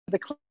the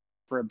clip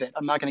for a bit.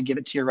 I'm not going to give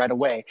it to you right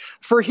away.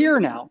 For here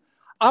now,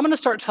 I'm going to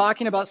start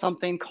talking about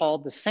something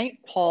called the St.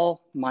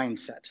 Paul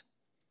mindset.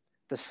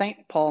 The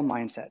St. Paul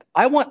mindset.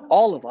 I want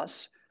all of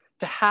us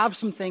to have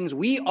some things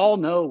we all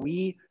know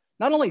we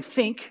not only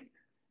think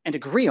and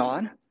agree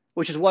on,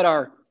 which is what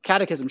our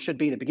catechism should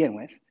be to begin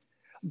with,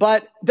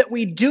 but that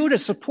we do to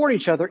support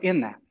each other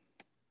in that.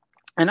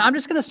 And I'm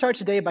just going to start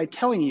today by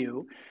telling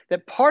you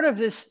that part of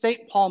this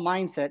St. Paul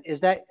mindset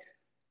is that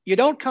you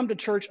don't come to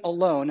church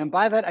alone. And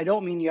by that, I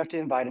don't mean you have to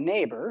invite a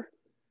neighbor.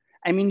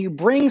 I mean, you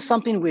bring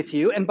something with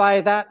you. And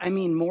by that, I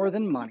mean more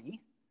than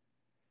money.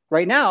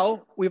 Right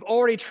now, we've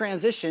already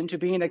transitioned to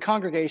being a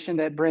congregation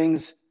that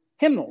brings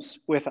hymnals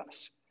with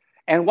us.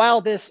 And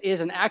while this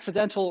is an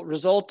accidental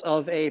result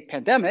of a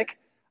pandemic,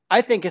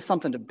 I think it's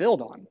something to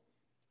build on.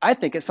 I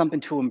think it's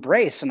something to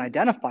embrace and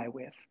identify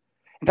with.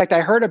 In fact,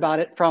 I heard about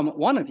it from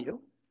one of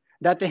you,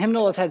 that the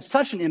hymnal has had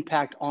such an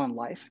impact on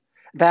life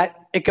that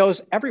it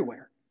goes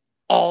everywhere,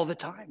 all the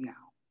time now.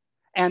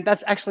 And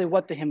that's actually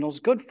what the hymnal is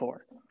good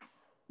for.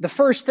 The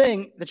first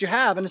thing that you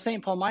have in the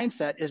St. Paul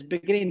mindset is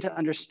beginning to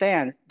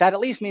understand that at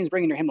least means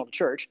bringing your hymnal to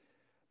church,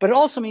 but it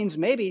also means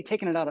maybe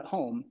taking it out at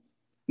home,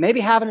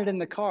 maybe having it in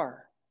the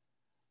car.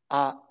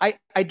 I'll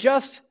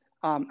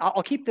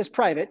keep this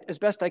private as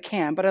best I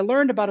can, but I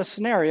learned about a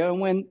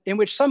scenario in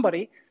which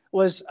somebody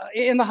was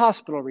in the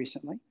hospital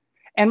recently,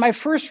 and my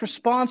first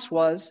response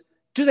was,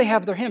 do they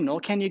have their hymnal?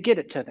 Can you get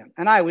it to them?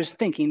 And I was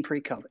thinking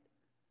pre-COVID.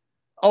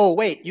 Oh,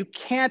 wait, you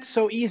can't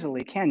so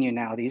easily, can you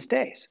now these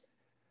days?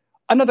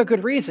 Another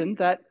good reason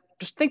that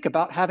just think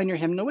about having your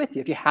hymnal with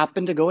you. If you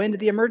happen to go into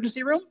the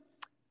emergency room,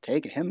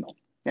 take a hymnal.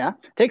 Yeah,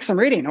 take some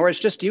reading, or it's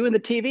just you and the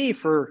TV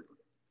for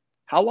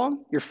how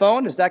long? Your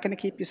phone, is that going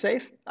to keep you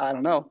safe? I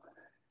don't know.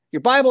 Your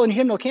Bible and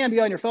hymnal can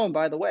be on your phone,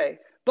 by the way,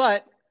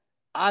 but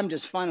I'm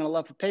just finding a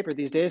love for paper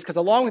these days because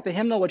along with the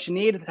hymnal, what you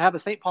need to have a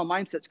St. Paul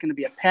mindset is going to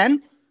be a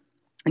pen,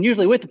 and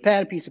usually with the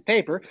pen, a piece of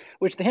paper,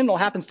 which the hymnal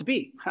happens to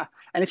be.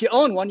 And if you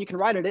own one, you can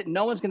write at it, and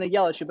no one's going to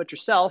yell at you but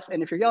yourself.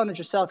 And if you're yelling at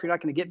yourself, you're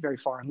not going to get very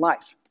far in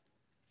life.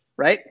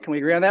 Right? Can we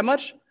agree on that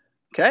much?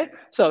 Okay.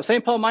 So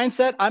St. Paul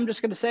mindset, I'm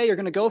just going to say you're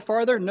going to go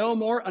farther, know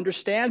more,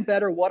 understand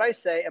better what I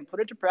say, and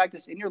put it to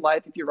practice in your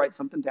life if you write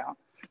something down.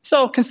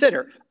 So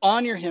consider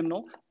on your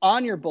hymnal,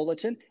 on your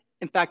bulletin.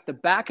 In fact, the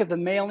back of the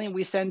mailing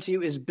we send to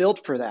you is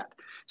built for that.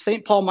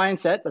 St. Paul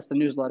mindset, that's the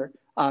newsletter.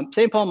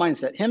 St. Paul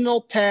mindset,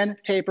 hymnal, pen,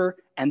 paper,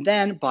 and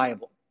then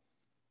Bible.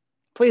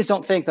 Please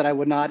don't think that I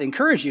would not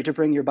encourage you to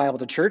bring your Bible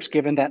to church,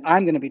 given that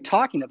I'm going to be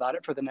talking about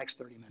it for the next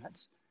 30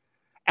 minutes.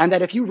 And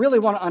that if you really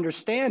want to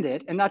understand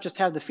it and not just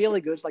have the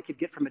feely goods like you'd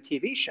get from a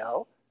TV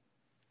show,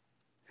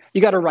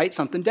 you got to write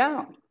something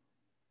down.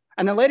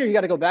 And then later you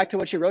got to go back to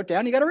what you wrote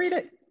down. You got to read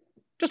it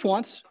just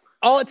once.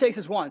 All it takes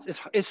is once.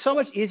 It's so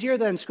much easier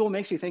than school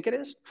makes you think it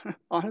is,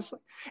 honestly.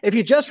 If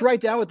you just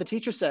write down what the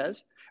teacher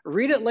says,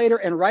 read it later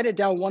and write it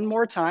down one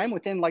more time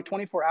within like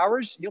 24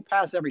 hours, you'll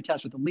pass every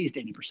test with at least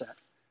 80%.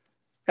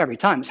 Every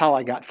time. It's how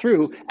I got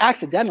through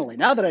accidentally.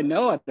 Now that I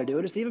know how to do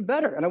it, it's even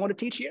better. And I want to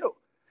teach you.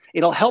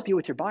 It'll help you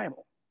with your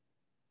Bible.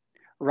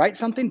 Write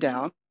something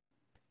down.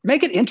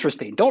 Make it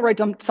interesting. Don't write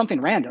down something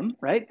random,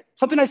 right?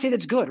 Something I say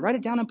that's good. Write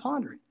it down and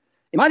ponder it.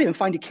 You might even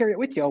find you carry it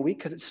with you all week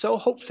because it's so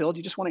hope-filled,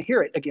 you just want to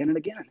hear it again and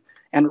again.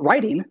 And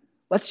writing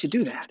lets you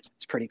do that.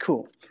 It's pretty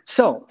cool.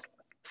 So,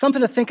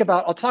 something to think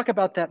about. I'll talk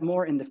about that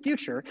more in the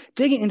future.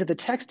 Digging into the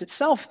text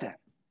itself then.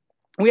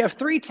 We have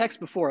 3 texts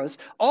before us,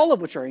 all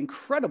of which are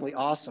incredibly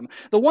awesome.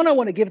 The one I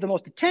want to give the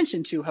most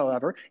attention to,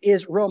 however,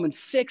 is Romans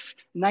 6,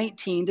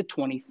 19 to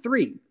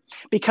 23,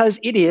 because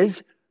it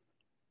is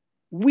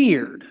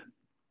weird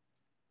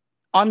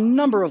on a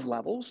number of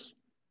levels.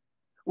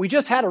 We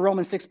just had a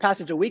Romans 6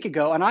 passage a week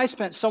ago, and I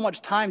spent so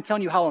much time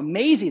telling you how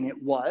amazing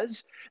it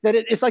was that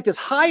it's like this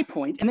high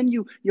point, and then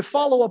you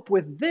follow up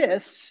with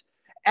this,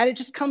 and it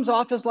just comes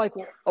off as like,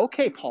 well,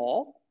 okay,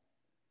 Paul,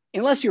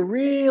 unless you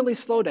really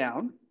slow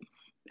down.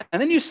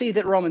 And then you see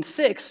that Romans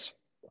 6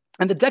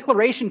 and the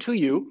declaration to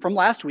you from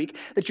last week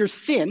that your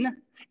sin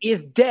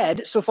is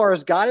dead so far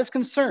as God is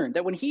concerned,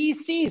 that when he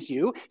sees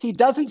you, he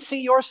doesn't see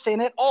your sin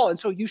at all. And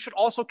so you should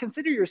also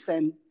consider your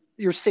sin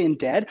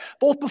dead,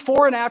 both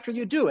before and after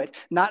you do it.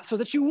 Not so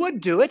that you would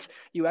do it.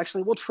 You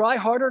actually will try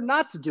harder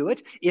not to do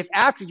it. If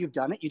after you've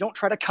done it, you don't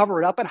try to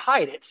cover it up and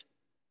hide it.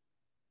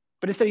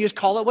 But instead you just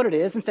call it what it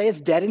is and say it's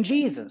dead in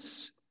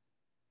Jesus.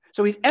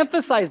 So he's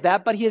emphasized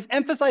that, but he has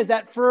emphasized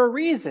that for a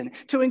reason,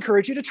 to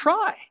encourage you to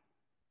try,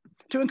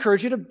 to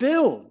encourage you to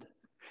build,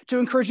 to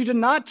encourage you to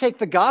not take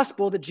the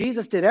gospel that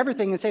Jesus did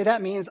everything and say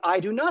that means I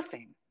do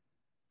nothing.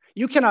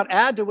 You cannot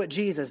add to what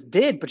Jesus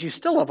did, but you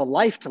still have a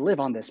life to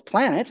live on this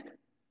planet.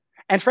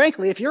 And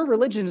frankly, if your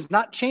religion is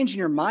not changing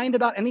your mind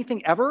about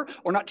anything ever,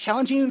 or not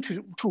challenging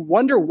you to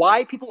wonder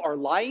why people are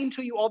lying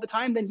to you all the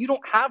time, then you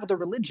don't have the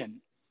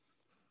religion.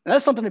 And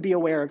that's something to be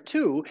aware of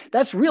too.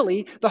 That's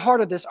really the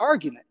heart of this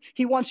argument.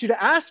 He wants you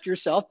to ask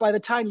yourself by the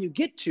time you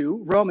get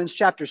to Romans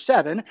chapter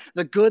 7,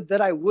 the good that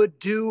I would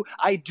do,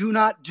 I do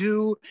not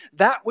do.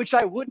 That which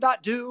I would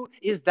not do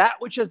is that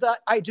which is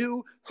I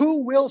do.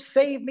 Who will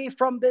save me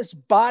from this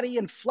body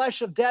and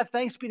flesh of death?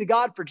 Thanks be to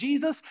God for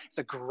Jesus. It's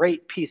a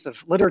great piece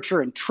of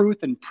literature and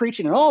truth and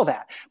preaching and all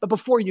that. But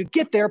before you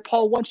get there,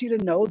 Paul wants you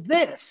to know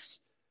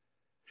this,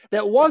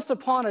 that once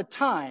upon a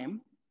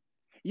time,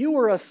 you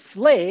were a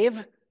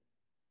slave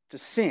to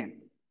sin.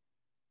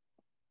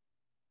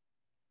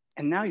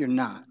 And now you're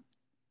not.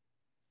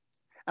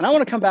 And I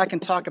want to come back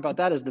and talk about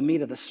that as the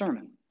meat of the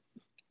sermon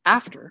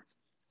after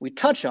we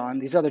touch on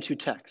these other two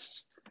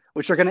texts,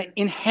 which are going to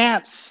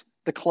enhance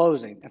the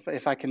closing,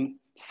 if I can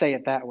say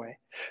it that way.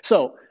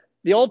 So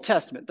the Old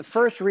Testament, the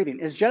first reading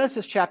is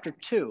Genesis chapter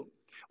 2,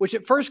 which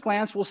at first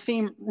glance will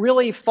seem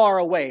really far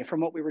away from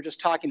what we were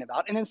just talking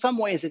about. And in some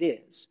ways it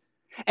is.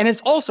 And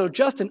it's also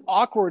just an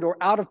awkward or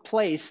out of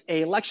place,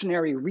 a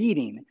lectionary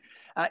reading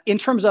in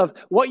terms of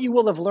what you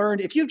will have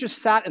learned. If you've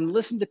just sat and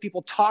listened to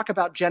people talk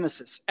about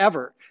Genesis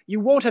ever, you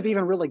won't have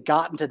even really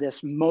gotten to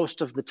this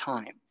most of the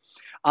time.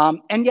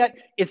 And yet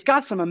it's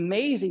got some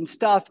amazing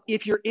stuff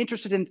if you're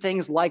interested in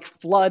things like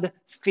flood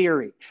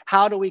theory.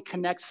 How do we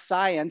connect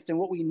science and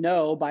what we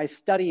know by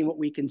studying what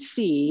we can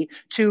see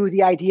to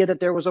the idea that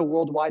there was a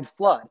worldwide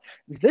flood?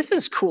 This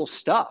is cool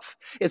stuff.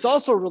 It's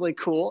also really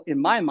cool,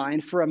 in my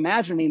mind, for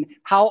imagining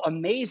how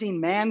amazing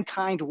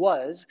mankind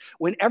was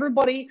when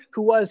everybody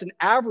who was an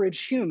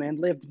average human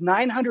lived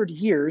 900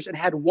 years and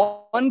had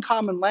one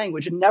common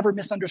language and never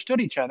misunderstood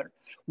each other.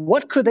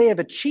 What could they have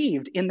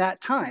achieved in that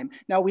time?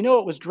 Now, we know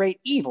it was great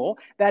evil.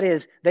 That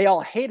is, they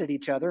all hated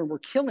each other and were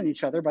killing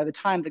each other by the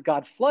time that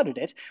God flooded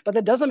it. But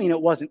that doesn't mean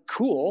it wasn't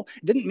cool.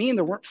 It didn't mean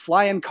there weren't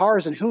flying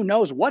cars and who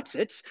knows what's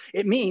it's.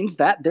 It means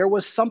that there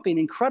was something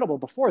incredible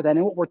before then.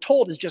 And what we're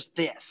told is just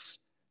this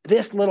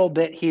little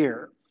bit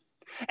here.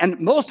 And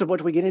most of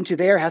what we get into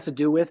there has to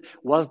do with,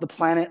 was the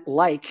planet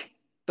like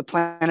the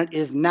planet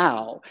is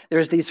now?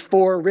 There's these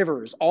 4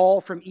 rivers,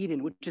 all from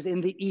Eden, which is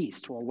in the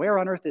east. Well, where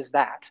on earth is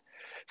that?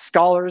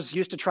 Scholars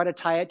used to try to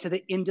tie it to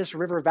the Indus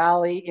River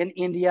Valley in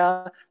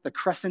India, the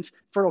crescent,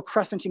 Fertile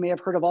Crescent you may have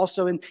heard of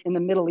also in the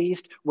Middle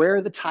East,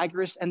 where the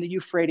Tigris and the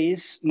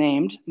Euphrates,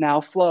 named, now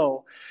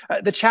flow.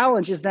 The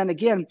challenge is then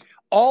again,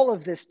 all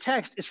of this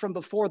text is from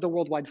before the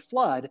worldwide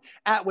flood,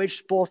 at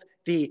which both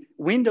the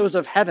windows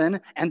of heaven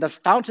and the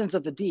fountains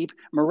of the deep,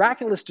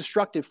 miraculous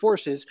destructive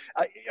forces,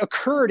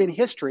 occurred in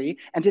history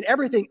and did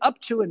everything up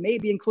to and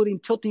maybe including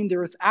tilting the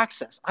Earth's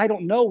axis. I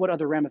don't know what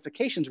other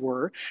ramifications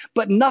were,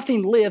 but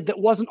nothing lived that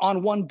wasn't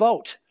on one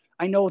boat.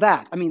 I know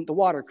that. I mean, the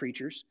water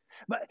creatures.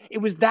 But it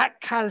was that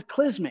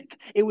cataclysmic.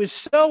 It was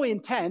so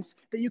intense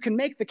that you can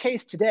make the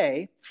case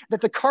today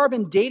that the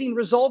carbon dating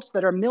results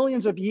that are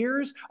millions of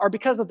years are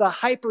because of the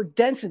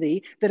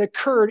hyperdensity that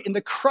occurred in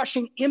the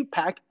crushing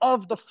impact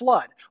of the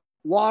flood.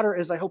 Water,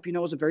 as I hope you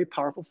know, is a very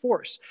powerful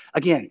force.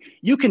 Again,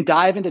 you can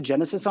dive into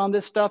Genesis on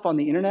this stuff on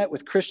the internet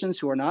with Christians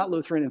who are not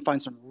Lutheran and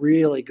find some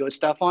really good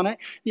stuff on it.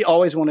 You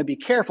always want to be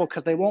careful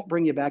because they won't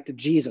bring you back to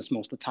Jesus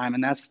most of the time.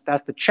 And that's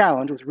the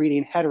challenge with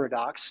reading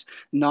heterodox,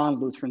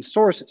 non-Lutheran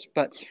sources.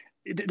 But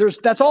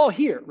that's all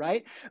here,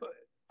 right?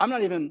 I'm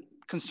not even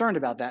concerned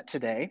about that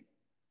today.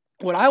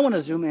 What I want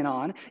to zoom in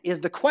on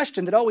is the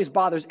question that always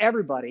bothers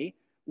everybody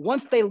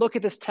once they look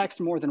at this text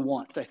more than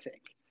once, I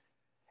think.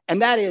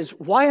 And that is,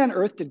 why on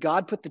earth did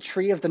God put the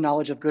tree of the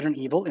knowledge of good and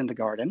evil in the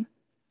garden?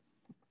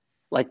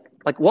 Like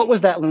what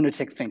was that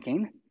lunatic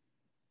thinking?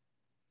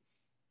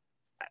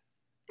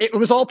 It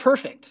was all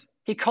perfect.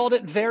 He called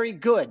it very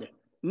good.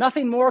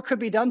 Nothing more could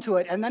be done to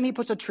it. And then he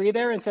puts a tree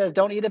there and says,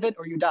 don't eat of it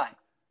or you die.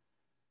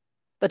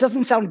 That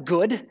doesn't sound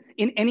good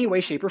in any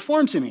way, shape, or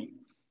form to me.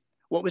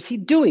 What was he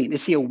doing?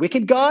 Is he a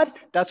wicked God?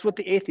 That's what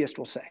the atheist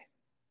will say.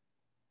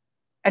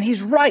 And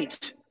he's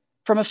right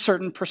from a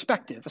certain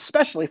perspective,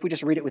 especially if we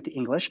just read it with the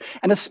English,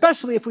 and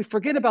especially if we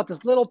forget about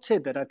this little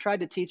tidbit I've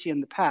tried to teach you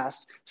in the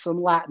past, some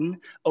Latin,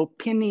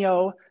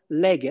 opinio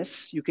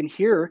legis. You can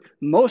hear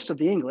most of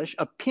the English,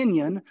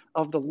 opinion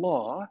of the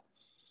law.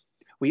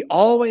 We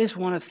always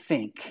want to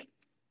think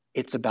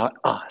it's about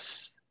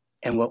us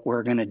and what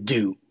we're going to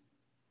do.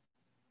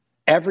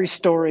 Every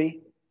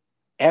story,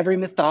 every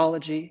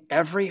mythology,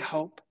 every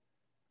hope,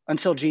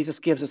 until Jesus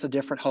gives us a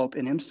different hope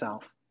in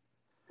himself.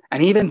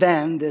 And even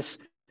then, this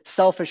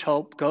selfish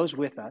hope goes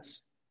with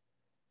us.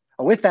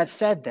 With that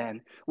said,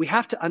 then, we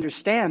have to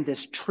understand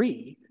this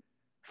tree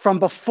from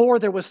before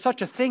there was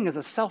such a thing as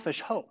a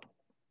selfish hope.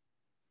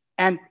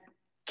 And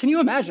can you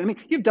imagine? I mean,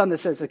 you've done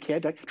this as a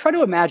kid. Right? Try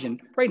to imagine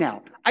right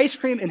now, ice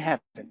cream in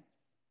heaven.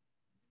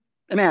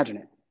 Imagine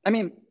it. I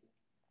mean,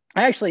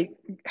 I actually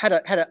had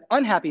an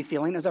unhappy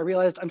feeling as I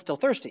realized I'm still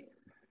thirsty.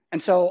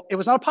 And so it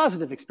was not a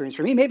positive experience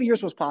for me. Maybe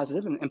yours was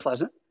positive and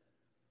pleasant.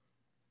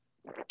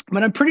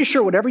 But I'm pretty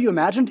sure whatever you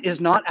imagined is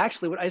not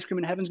actually what ice cream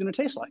in heaven is going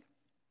to taste like.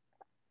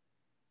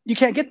 You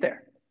can't get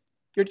there.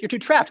 You're too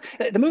trapped.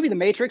 The movie The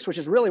Matrix, which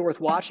is really worth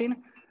watching,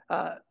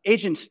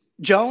 Agent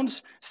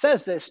Jones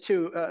says this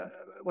to,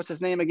 what's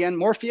his name again,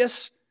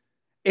 Morpheus.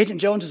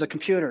 Agent Jones is a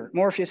computer.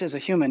 Morpheus is a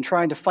human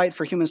trying to fight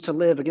for humans to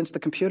live against the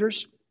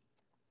computers.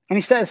 And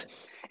he says,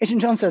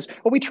 Agent Jones says,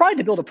 well, we tried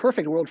to build a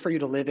perfect world for you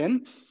to live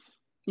in.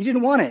 You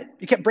didn't want it.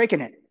 You kept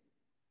breaking it.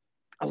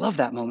 I love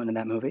that moment in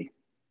that movie.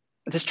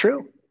 Is this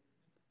true?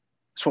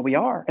 That's what we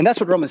are. And that's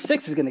what Romans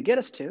 6 is going to get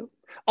us to.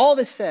 All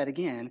this said,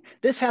 again,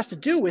 this has to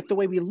do with the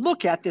way we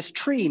look at this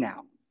tree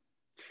now.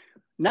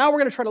 Now we're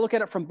going to try to look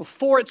at it from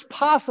before it's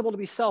possible to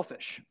be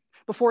selfish,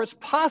 before it's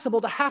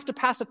possible to have to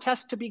pass a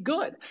test to be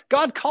good.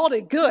 God called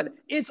it good.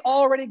 It's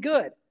already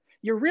good.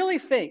 You really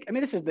think,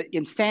 this is the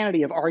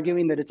insanity of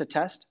arguing that it's a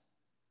test.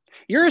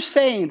 You're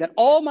saying that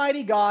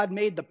Almighty God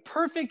made the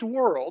perfect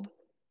world,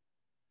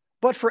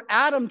 but for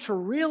Adam to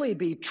really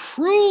be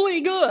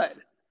truly good,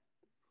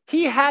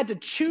 he had to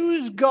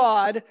choose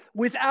God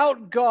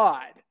without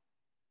God.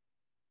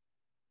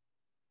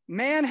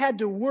 Man had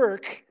to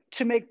work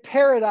to make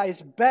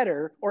paradise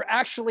better or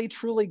actually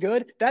truly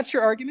good. That's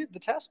your argument, the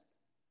test?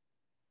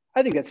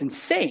 I think that's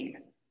insane.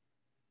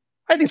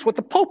 I think it's what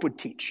the Pope would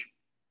teach.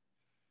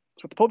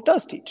 It's what the Pope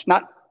does teach.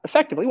 Not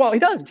effectively. Well, he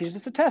does. He teaches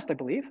it's a test, I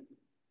believe.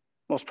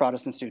 Most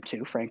Protestants do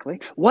too, frankly.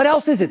 What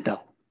else is it,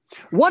 though?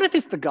 What if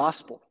it's the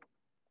gospel?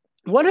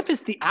 What if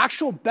it's the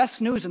actual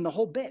best news in the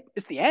whole bit?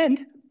 It's the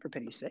end, for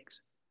pity's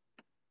sakes.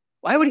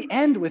 Why would he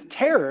end with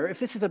terror if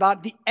this is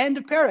about the end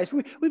of paradise?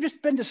 We've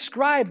just been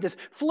described this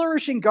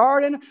flourishing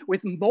garden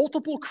with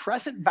multiple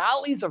crescent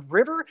valleys of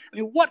river.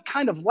 What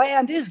kind of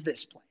land is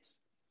this place?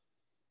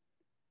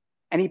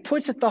 And he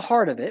puts at the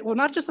heart of it, well,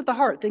 not just at the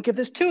heart. Think of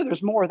this too.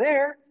 There's more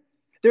there.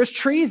 There's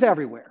trees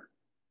everywhere.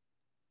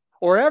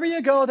 Wherever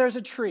you go, there's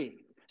a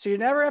tree. So you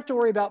never have to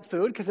worry about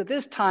food because at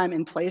this time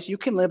and place, you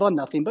can live on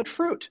nothing but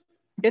fruit.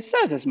 It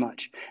says as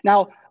much.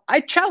 Now, I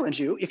challenge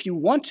you, if you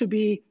want to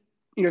be,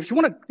 if you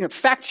want to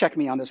fact check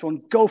me on this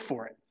one, go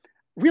for it.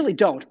 Really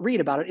don't.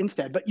 Read about it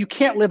instead. But you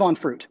can't live on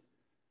fruit.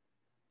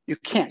 You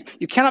can't.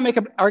 You cannot make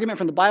an argument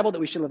from the Bible that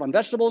we should live on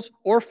vegetables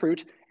or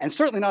fruit, and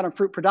certainly not on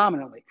fruit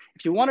predominantly.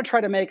 If you want to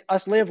try to make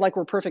us live like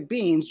we're perfect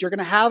beings, you're going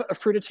to have a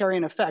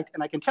fruitarian effect.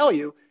 And I can tell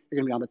you, you're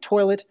going to be on the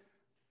toilet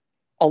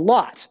a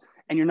lot,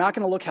 and you're not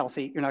going to look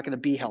healthy. You're not going to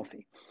be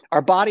healthy.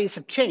 Our bodies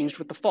have changed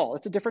with the fall.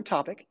 It's a different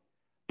topic.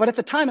 But at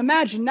the time,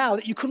 imagine now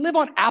that you could live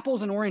on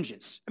apples and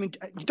oranges. You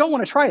don't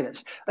want to try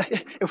this.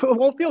 It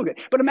won't feel good.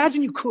 But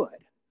imagine you could.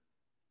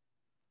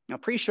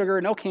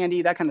 Pre-sugar, no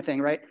candy, that kind of thing,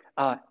 right?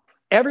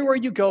 Everywhere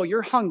you go,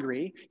 you're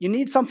hungry. You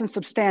need something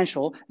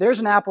substantial. There's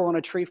an apple on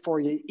a tree for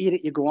you. Eat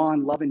it. You go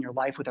on loving your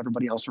life with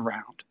everybody else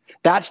around.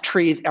 That's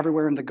trees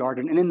everywhere in the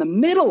garden. And in the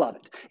middle of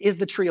it is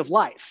the tree of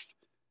life.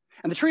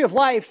 And the tree of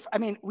life,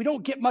 we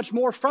don't get much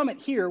more from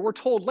it here. We're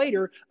told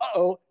later,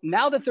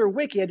 now that they're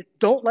wicked,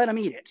 don't let them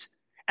eat it.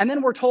 And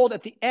then we're told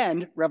at the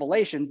end,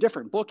 Revelation,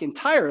 different book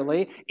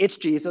entirely, it's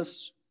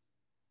Jesus.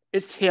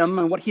 It's him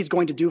and what he's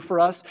going to do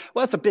for us.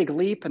 Well, that's a big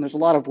leap, and there's a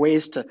lot of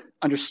ways to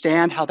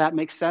understand how that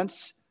makes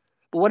sense.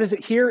 But what is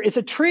it here? It's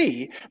a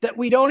tree that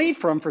we don't eat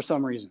from for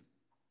some reason.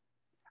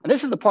 And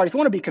this is the part, if you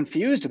want to be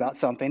confused about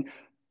something,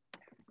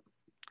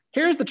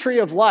 here's the tree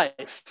of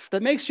life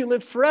that makes you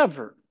live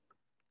forever.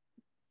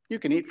 You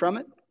can eat from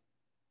it.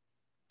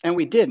 And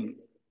we didn't.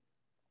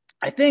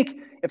 I think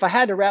if I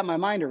had to wrap my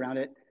mind around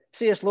it,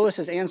 C.S.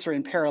 Lewis's answer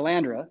in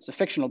Paralandra, it's a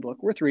fictional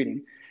book worth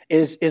reading,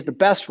 is the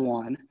best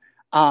one.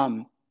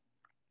 I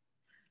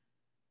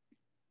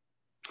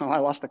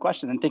lost the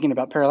question and thinking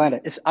about Paralandra.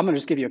 I'm going to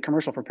just give you a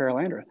commercial for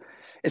Paralandra.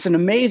 It's an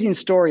amazing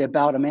story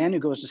about a man who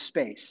goes to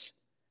space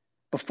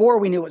before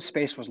we knew what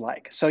space was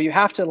like. So you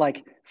have to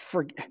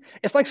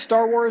it's like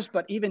Star Wars,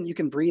 but even you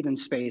can breathe in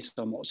space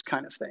almost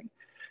kind of thing.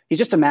 He's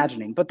just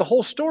imagining. But the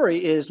whole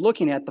story is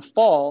looking at the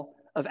fall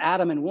of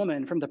Adam and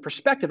woman from the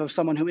perspective of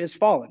someone who is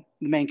fallen,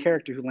 the main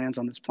character who lands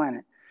on this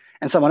planet,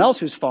 and someone else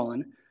who's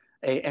fallen,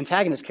 an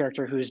antagonist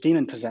character who is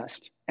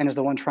demon-possessed and is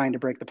the one trying to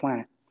break the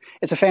planet.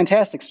 It's a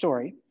fantastic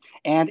story.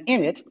 And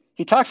in it,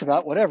 he talks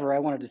about whatever I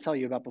wanted to tell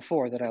you about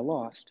before that I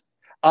lost.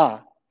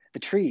 The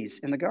trees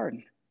in the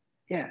garden.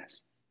 Yes.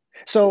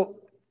 So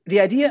the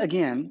idea,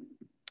 again,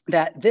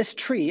 that this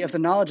tree of the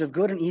knowledge of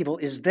good and evil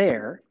is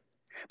there,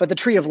 but the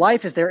tree of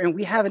life is there, and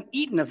we haven't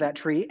eaten of that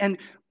tree. And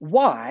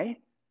why?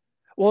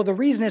 Well, the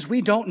reason is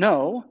we don't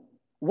know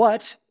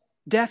what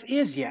death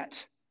is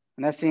yet.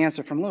 And that's the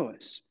answer from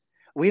Lewis.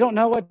 We don't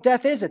know what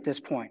death is at this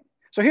point.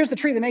 So here's the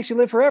tree that makes you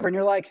live forever. And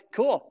you're like,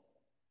 cool.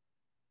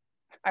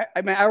 I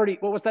already,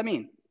 what does that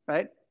mean?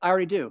 Right? I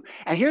already do.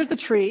 And here's the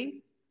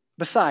tree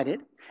beside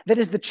it that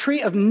is the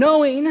tree of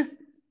knowing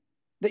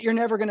that you're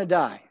never going to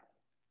die.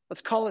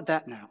 Let's call it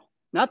that now.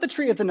 Not the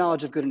tree of the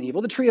knowledge of good and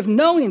evil, the tree of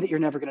knowing that you're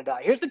never going to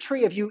die. Here's the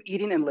tree of you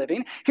eating and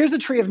living. Here's the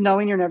tree of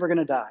knowing you're never going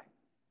to die.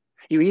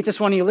 You eat this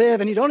one, you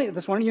live, and you don't eat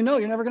this one, and you know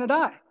you're never going to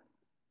die.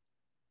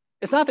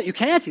 It's not that you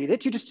can't eat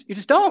it, you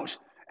just don't.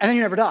 And then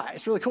you never die.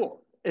 It's really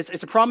cool.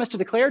 It's a promise to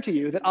declare to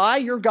you that I,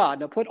 your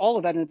God, now put all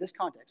of that into this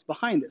context.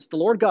 Behind this, the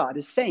Lord God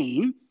is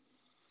saying,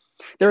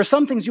 there are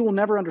some things you will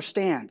never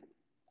understand.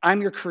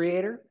 I'm your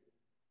creator,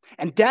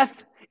 and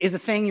death is the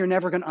thing you're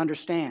never going to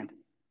understand.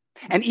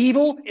 And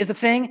evil is the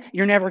thing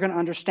you're never going to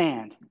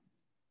understand.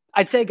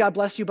 I'd say God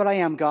bless you, but I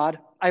am God.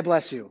 I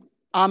bless you.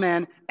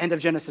 Amen. End of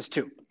Genesis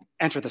 2.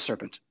 Enter the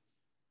serpent.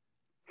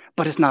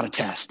 But it's not a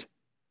test.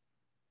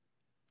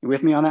 You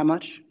with me on that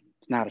much?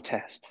 It's not a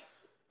test.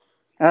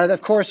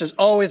 Of course, there's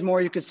always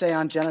more you could say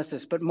on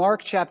Genesis, but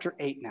Mark chapter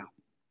 8 now.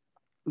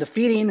 The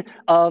feeding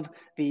of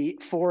the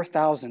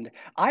 4,000.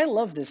 I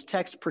love this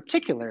text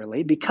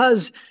particularly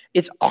because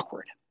it's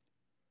awkward.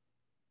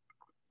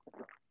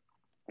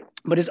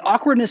 But his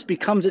awkwardness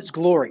becomes its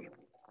glory.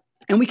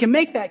 And we can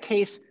make that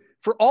case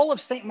for all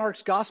of St.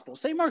 Mark's gospel.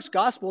 St. Mark's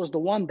gospel is the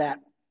one that,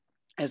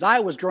 as I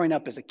was growing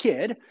up as a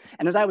kid,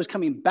 and as I was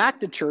coming back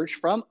to church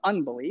from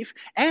unbelief,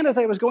 and as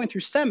I was going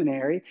through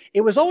seminary,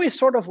 it was always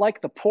sort of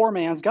like the poor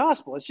man's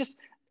gospel. It's just,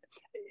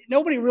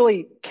 nobody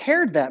really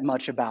cared that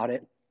much about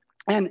it.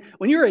 And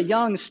when you're a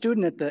young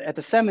student at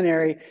the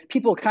seminary,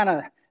 people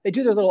they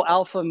do their little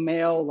alpha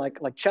male like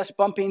chest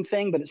bumping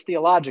thing, but it's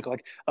theological.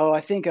 Like, oh,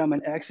 I think I'm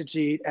an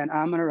exegete and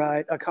I'm going to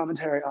write a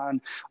commentary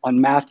on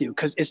Matthew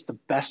because it's the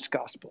best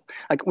gospel.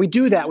 Like, we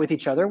do that with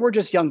each other. We're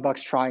just young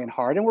bucks trying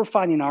hard and we're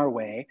finding our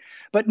way.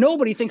 But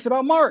nobody thinks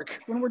about Mark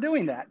when we're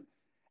doing that.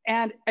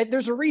 And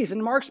there's a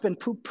reason Mark's been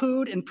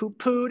poo-pooed and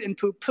poo-pooed and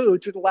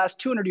poo-pooed through the last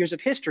 200 years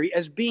of history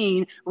as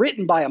being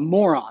written by a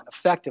moron,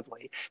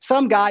 effectively.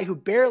 Some guy who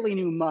barely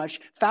knew much,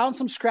 found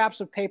some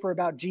scraps of paper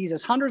about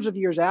Jesus hundreds of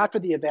years after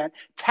the event,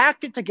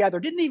 tacked it together,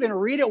 didn't even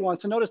read it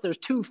once, and notice there's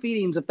 2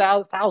 feedings of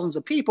thousands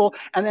of people,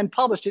 and then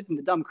published it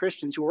into dumb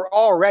Christians who were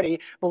already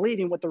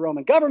believing what the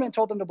Roman government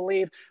told them to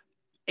believe.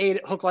 Ate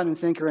it hook, line, and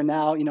sinker, and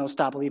now,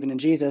 stop believing in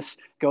Jesus,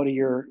 go to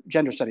your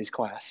gender studies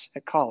class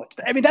at college.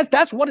 I mean,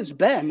 that's what it's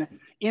been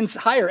in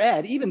higher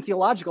ed, even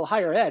theological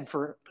higher ed,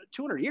 for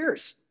 200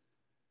 years.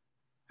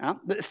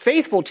 The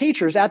faithful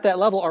teachers at that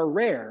level are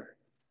rare.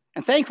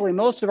 And thankfully,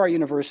 most of our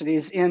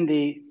universities in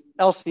the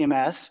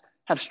LCMS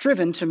have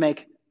striven to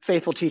make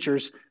faithful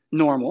teachers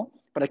normal,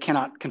 but I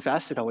cannot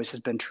confess it always has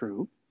been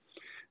true.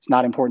 It's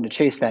not important to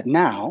chase that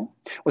now.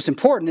 What's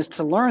important is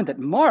to learn that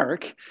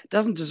Mark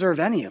doesn't deserve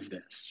any of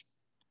this.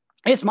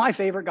 It's my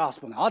favorite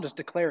gospel now. I'll just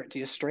declare it to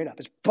you straight up.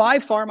 It's by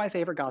far my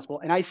favorite gospel,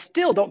 and I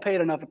still don't pay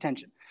it enough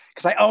attention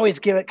because I always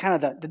give it kind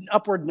of the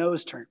upward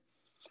nose turn.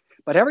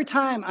 But every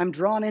time I'm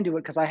drawn into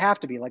it because I have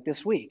to be, like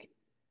this week,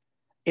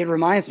 it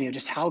reminds me of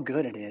just how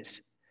good it is.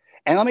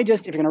 And let me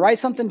just, if you're going to write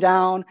something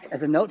down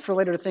as a note for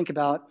later to think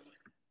about,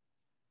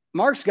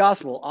 Mark's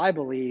gospel, I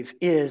believe,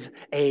 is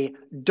a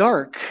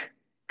dark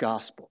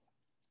gospel.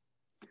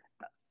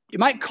 You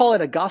might call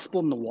it a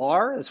gospel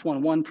noir. That's what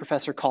one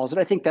professor calls it.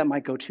 I think that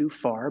might go too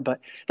far, but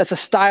that's a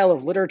style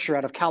of literature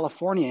out of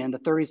California in the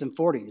 30s and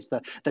 40s,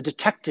 the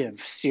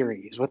detective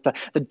series with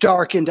the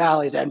darkened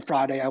alleys. And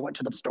Friday I went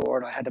to the store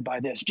and I had to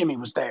buy this. Jimmy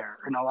was there,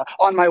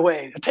 on my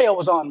way. The tail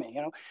was on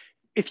me.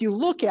 If you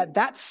look at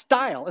that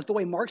style as the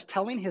way Mark's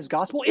telling his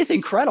gospel, it's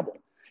incredible.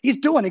 He's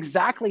doing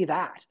exactly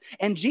that.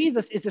 And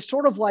Jesus is this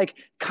sort of like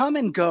come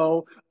and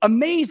go,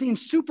 amazing,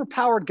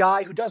 superpowered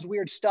guy who does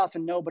weird stuff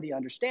and nobody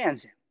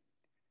understands him.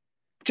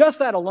 Just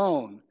that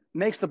alone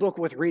makes the book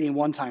worth reading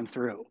one time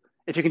through,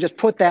 if you can just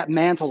put that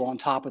mantle on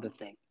top of the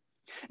thing.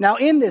 Now,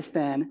 in this,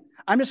 then,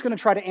 I'm just going to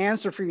try to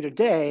answer for you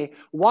today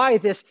why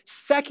this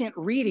second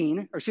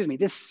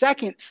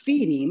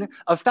feeding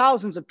of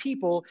thousands of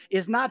people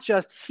is not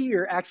just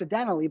here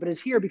accidentally, but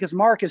is here because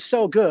Mark is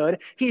so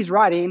good. He's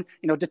writing,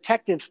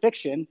 detective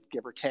fiction,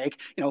 give or take,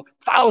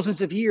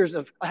 thousands of years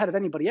ahead of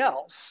anybody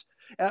else.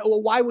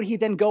 Well, why would he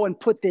then go and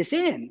put this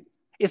in?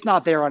 It's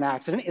not there on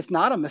accident. It's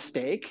not a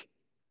mistake.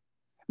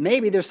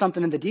 Maybe there's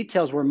something in the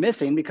details we're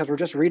missing because we're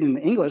just reading in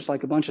English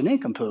like a bunch of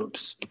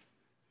nincompoops.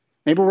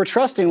 Maybe we're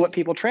trusting what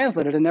people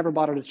translated and never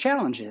bothered to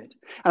challenge it.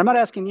 And I'm not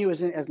asking you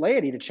as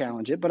laity to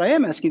challenge it, but I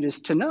am asking you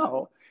to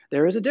know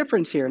there is a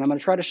difference here, and I'm going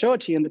to try to show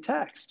it to you in the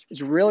text.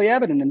 It's really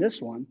evident in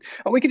this one.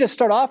 But we could just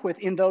start off with,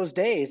 in those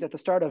days, at the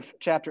start of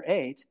chapter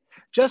 8,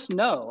 just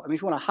know,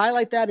 if you want to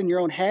highlight that in your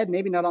own head,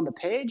 maybe not on the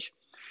page,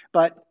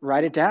 but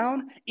write it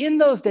down. In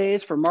those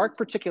days, for Mark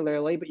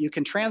particularly, but you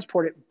can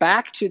transport it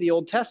back to the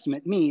Old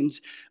Testament, means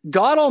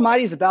God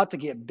Almighty is about to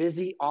get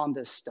busy on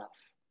this stuff.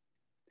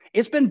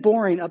 It's been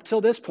boring up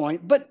till this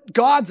point, but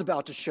God's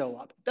about to show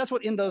up. That's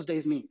what in those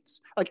days means.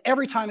 Like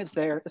every time it's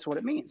there, that's what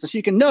it means. So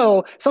you can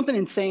know something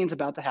insane is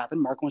about to happen.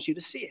 Mark wants you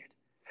to see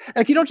it.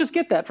 Like you don't just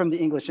get that from the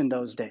English in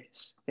those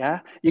days.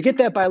 Yeah, you get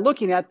that by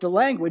looking at the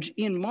language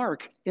in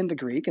Mark in the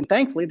Greek. And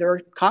thankfully, there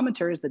are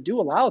commentaries that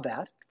do allow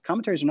that.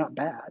 Commentaries are not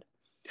bad.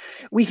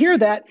 We hear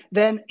that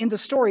then in the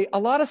story, a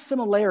lot of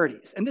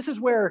similarities. And this is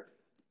where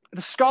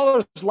the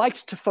scholars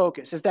liked to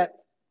focus, is that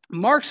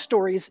Mark's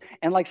stories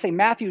and, like, say,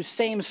 Matthew's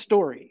same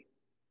story.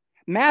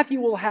 Matthew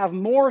will have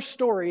more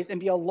stories and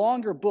be a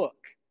longer book,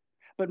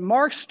 but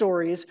Mark's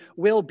stories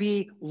will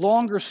be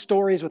longer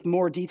stories with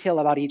more detail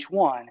about each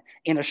one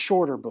in a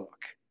shorter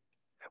book,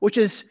 which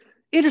is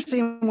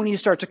interesting when you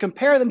start to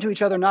compare them to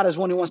each other, not as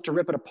one who wants to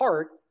rip it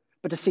apart,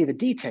 but to see the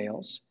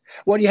details.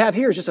 What you have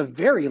here is just a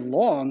very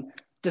long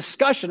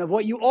discussion of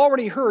what you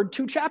already heard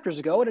 2 chapters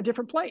ago at a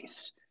different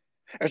place.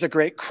 There's a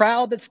great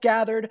crowd that's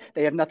gathered.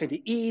 They have nothing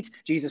to eat.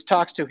 Jesus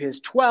talks to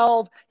his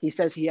 12. He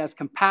says he has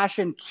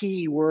compassion.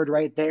 Key word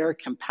right there,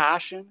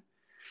 compassion.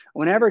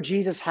 Whenever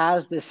Jesus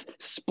has this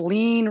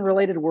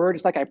spleen-related word,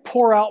 it's like I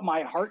pour out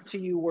my heart to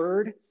you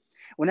word.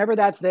 Whenever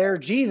that's there,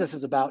 Jesus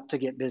is about to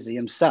get busy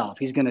himself.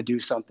 He's going to do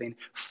something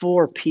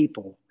for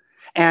people.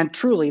 And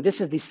truly, this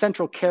is the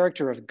central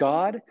character of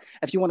God.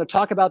 If you want to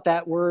talk about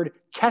that word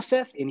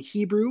keseth in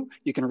Hebrew,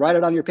 you can write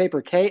it on your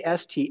paper,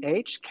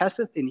 K-S-T-H,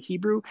 keseth in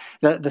Hebrew.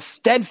 The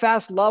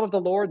steadfast love of the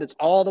Lord that's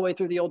all the way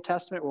through the Old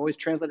Testament. We're always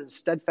translated as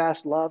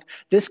steadfast love.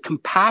 This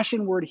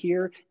compassion word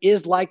here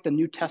is like the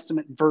New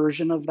Testament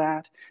version of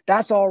that.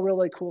 That's all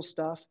really cool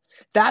stuff.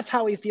 That's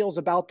how he feels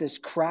about this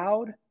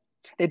crowd.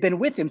 They've been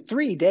with him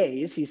 3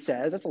 days, he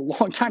says. That's a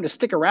long time to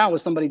stick around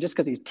with somebody just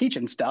because he's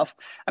teaching stuff.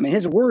 I mean,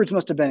 his words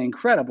must have been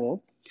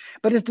incredible.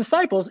 But his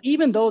disciples,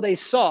 even though they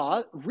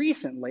saw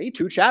recently,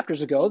 2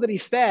 chapters ago, that he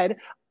fed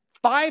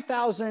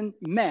 5,000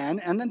 men,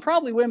 and then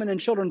probably women and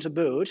children to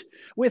boot,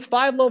 with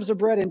 5 loaves of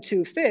bread and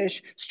 2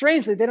 fish,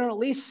 strangely, they don't at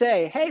least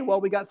say, hey,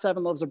 well, we got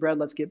 7 loaves of bread,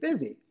 let's get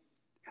busy.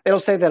 They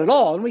don't say that at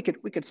all, and we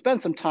could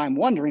spend some time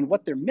wondering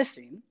what they're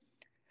missing.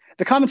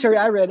 The commentary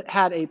I read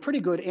had a pretty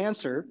good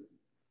answer.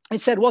 It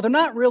said, well, they're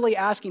not really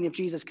asking if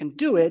Jesus can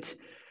do it.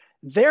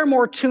 They're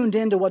more tuned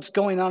into what's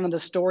going on in the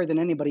story than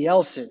anybody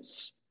else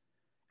is.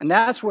 And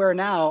that's where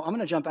now I'm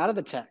going to jump out of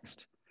the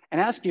text and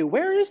ask you,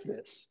 where is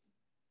this?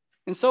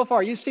 And so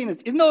far, you've seen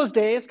it. In those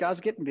days, God's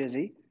getting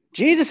busy.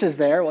 Jesus is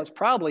there. Well, it's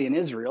probably in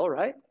Israel,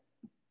 right?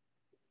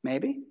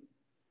 Maybe.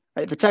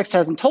 Right? The text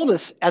hasn't told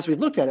us as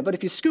we've looked at it, but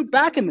if you scoot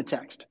back in the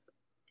text,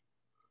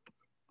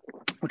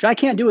 which I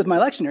can't do with my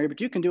lectionary, but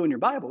you can do in your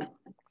Bible,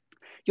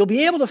 you'll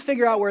be able to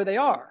figure out where they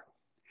are.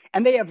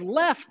 And they have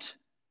left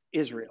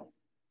Israel.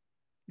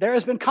 There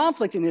has been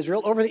conflict in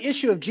Israel over the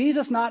issue of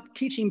Jesus not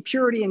teaching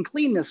purity and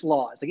cleanness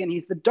laws. Again,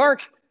 he's the dark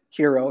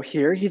hero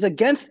here. He's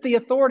against the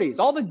authorities.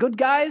 All the good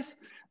guys,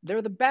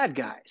 they're the bad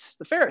guys,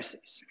 the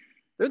Pharisees.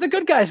 They're the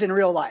good guys in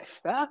real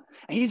life. And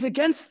he's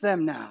against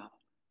them now.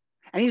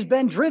 And he's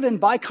been driven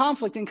by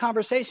conflict and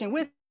conversation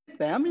with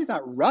them. He's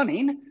not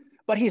running,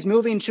 but he's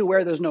moving to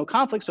where there's no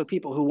conflict so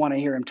people who want to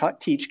hear him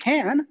teach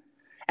can.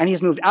 And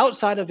he's moved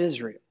outside of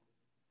Israel.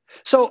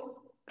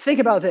 So think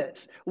about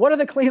this. What are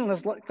the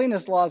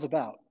cleanliness laws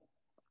about?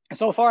 And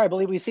so far, I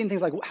believe we've seen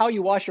things like how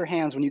you wash your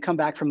hands when you come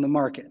back from the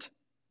market.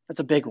 That's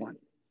a big one.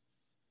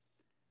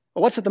 But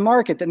what's at the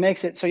market that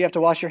makes it so you have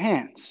to wash your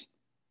hands?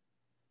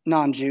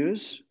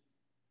 Non-Jews.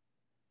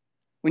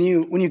 When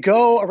you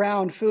go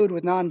around food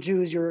with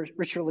non-Jews, you're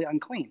ritually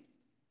unclean.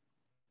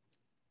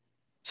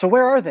 So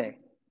where are they?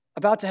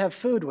 About to have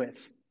food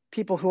with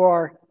people who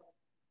are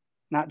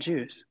not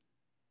Jews.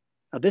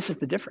 Now, this is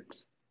the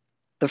difference.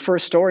 The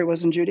first story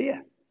was in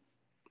Judea.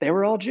 They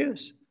were all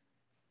Jews.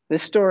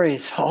 This story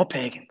is all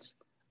pagans,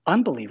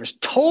 unbelievers,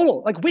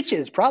 total, like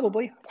witches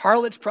probably,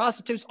 harlots,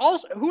 prostitutes,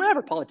 also,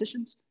 whoever,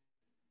 politicians.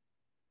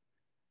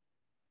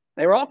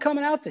 They were all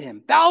coming out to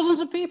him, thousands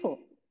of people.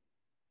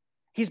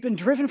 He's been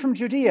driven from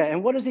Judea,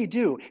 and what does he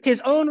do? His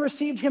own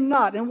received him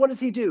not, and what does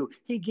he do?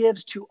 He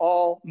gives to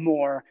all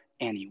more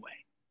anyway.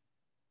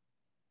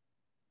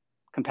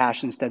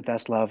 Compassion,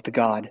 steadfast love, the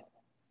God,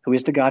 who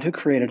is the God who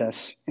created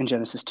us in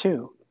Genesis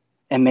 2.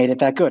 And made it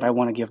that good. I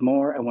want to give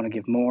more. I want to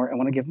give more. I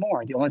want to give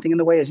more. The only thing in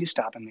the way is you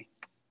stopping me.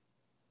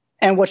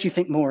 And what you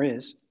think more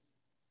is.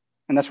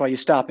 And that's why you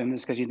stop him,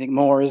 is because you think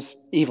more is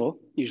evil,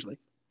 usually.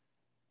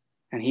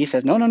 And he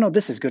says, no,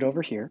 this is good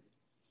over here.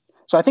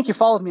 So I think you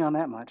followed me on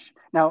that much.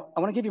 Now,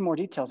 I want to give you more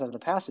details out of the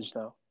passage,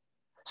 though.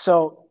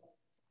 So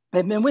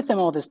they've been with him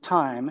all this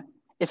time.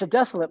 It's a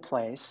desolate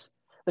place.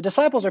 The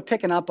disciples are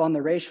picking up on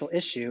the racial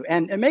issue.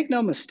 And make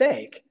no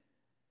mistake,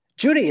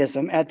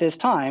 Judaism at this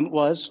time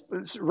was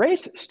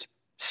racist.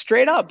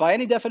 Straight up, by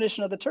any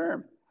definition of the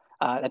term.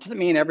 That doesn't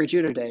mean every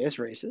Jew today is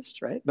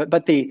racist, right?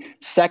 But the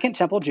Second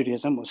Temple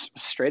Judaism was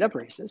straight up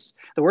racist.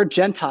 The word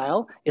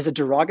Gentile is a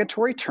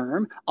derogatory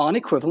term on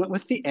equivalent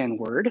with the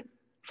N-word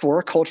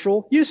for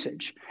cultural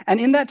usage. And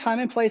in that time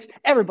and place,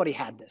 everybody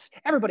had this.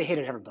 Everybody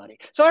hated everybody.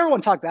 So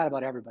everyone talked bad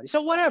about everybody.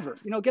 So whatever,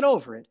 get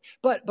over it.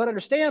 But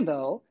understand,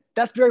 though,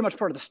 that's very much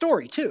part of the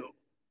story, too.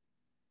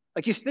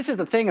 Like this is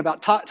the thing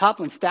about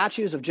toppling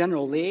statues of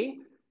General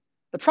Lee.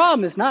 The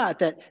problem is not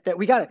that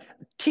we got to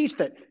teach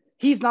that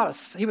he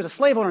was a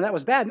slave owner, that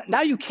was bad.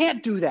 Now you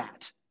can't do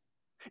that.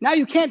 Now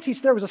you can't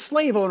teach there was a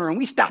slave owner and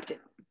we stopped it.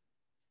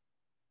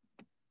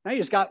 Now you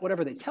just got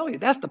whatever they tell you.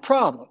 That's the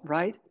problem,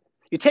 right?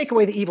 You take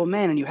away the evil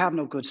man and you have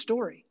no good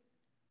story.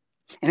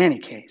 In any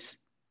case,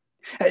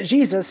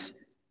 Jesus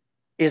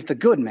is the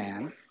good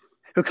man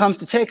who comes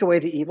to take away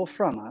the evil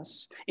from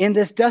us in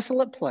this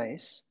desolate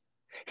place.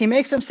 He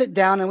makes them sit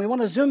down, and we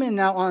want to zoom in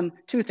now on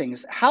 2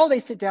 things. How they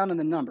sit down and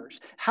the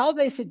numbers. How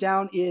they sit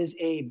down is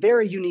a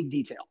very unique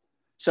detail.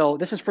 So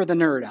this is for the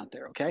nerd out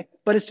there, okay?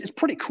 But it's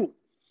pretty cool.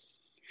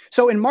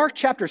 So in Mark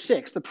chapter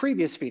 6, the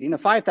previous feeding, the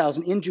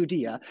 5,000 in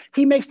Judea,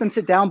 he makes them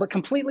sit down, but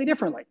completely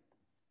differently.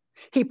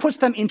 He puts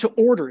them into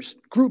orders,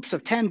 groups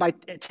of 10 by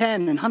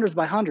 10 and hundreds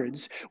by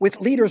hundreds,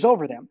 with leaders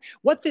over them.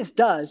 What this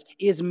does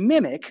is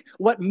mimic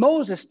what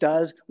Moses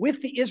does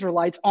with the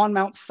Israelites on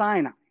Mount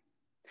Sinai.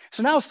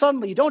 So now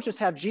suddenly you don't just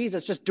have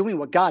Jesus just doing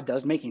what God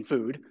does, making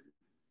food,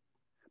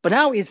 but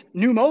now he's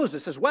new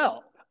Moses as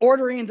well,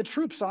 ordering the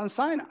troops on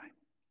Sinai.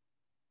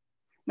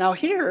 Now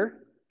here,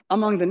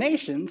 among the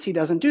nations, he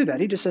doesn't do that.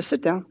 He just says,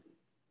 sit down.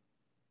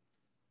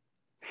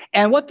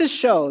 And what this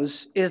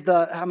shows is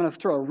I'm going to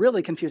throw a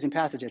really confusing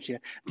passage at you.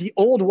 The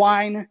new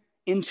wine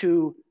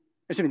into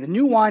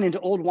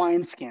old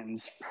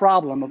wineskins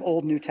problem of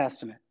Old New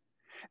Testament.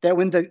 That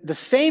when the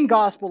same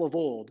gospel of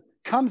old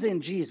comes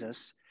in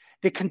Jesus,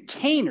 the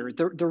container,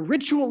 the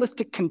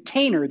ritualistic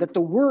container that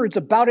the words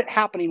about it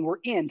happening were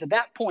in, to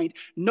that point,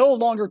 no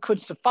longer could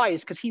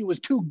suffice because he was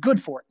too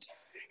good for it.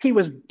 He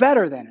was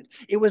better than it.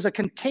 It was a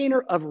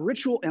container of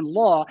ritual and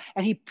law,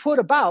 and he put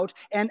about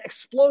an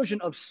explosion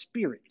of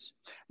spirit.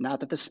 Not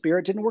that the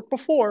Spirit didn't work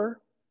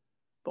before,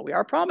 but we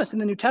are promised in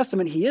the New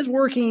Testament he is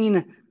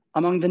working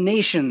among the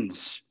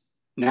nations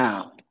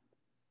now.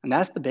 And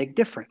that's the big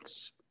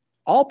difference.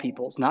 All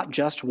peoples, not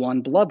just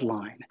one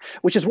bloodline,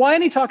 which is why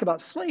any talk about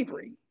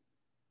slavery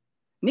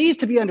needs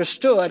to be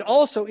understood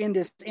also in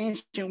this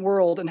ancient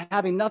world and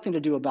having nothing to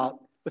do with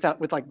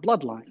like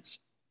bloodlines.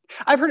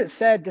 I've heard it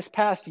said this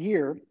past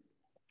year,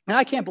 and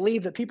I can't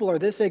believe that people are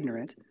this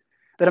ignorant,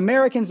 that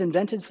Americans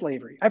invented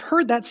slavery. I've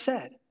heard that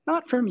said,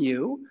 not from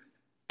you,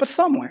 but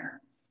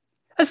somewhere.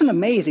 That's an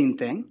amazing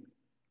thing.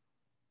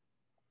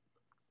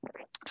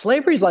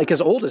 Slavery is like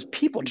as old as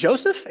people.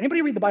 Joseph,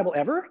 anybody read the Bible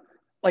ever?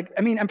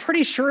 I'm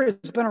pretty sure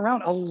it's been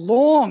around a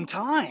long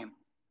time.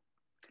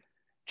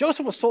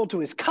 Joseph was sold to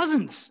his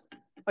cousins,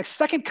 like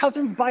second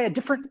cousins by a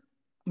different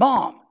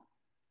mom.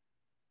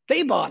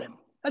 They bought him.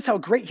 That's how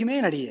great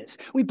humanity is.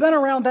 We've been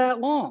around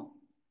that long.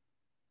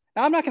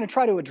 Now, I'm not going to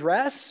try to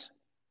address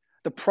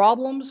the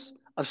problems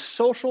of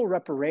social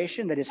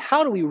reparation. That is,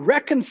 how do we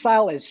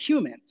reconcile as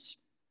humans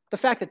the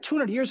fact that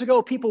 200 years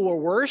ago people were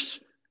worse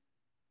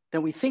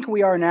than we think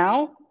we are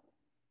now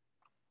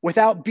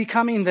without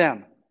becoming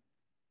them?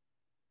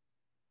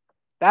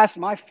 That's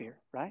my fear,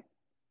 right?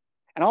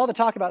 And all the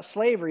talk about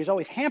slavery is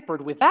always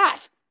hampered with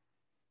that.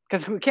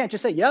 Because we can't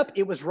just say, yep,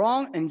 it was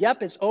wrong, and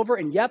yep, it's over,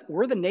 and yep,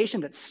 we're the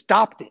nation that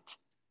stopped it.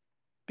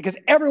 Because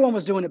everyone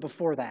was doing it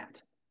before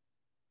that.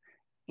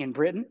 In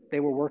Britain, they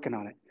were working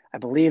on it. I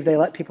believe they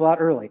let people out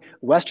early.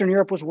 Western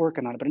Europe was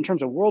working on it. But in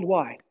terms of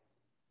worldwide,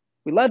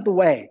 we led the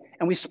way,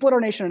 and we split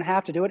our nation in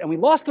half to do it, and we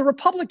lost the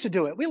republic to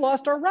do it. We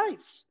lost our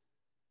rights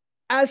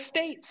as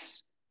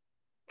states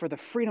for the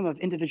freedom of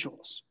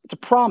individuals. It's a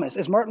promise,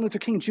 as Martin Luther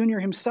King Jr.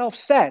 himself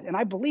said, and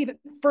I believe it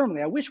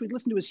firmly. I wish we'd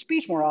listen to his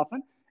speech more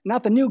often,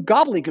 not the new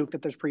gobbledygook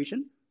that they're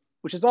preaching,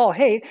 which is all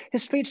hate.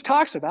 His speech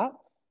talks about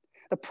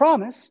the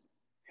promise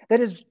that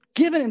is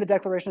given in the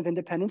Declaration of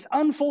Independence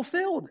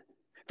unfulfilled.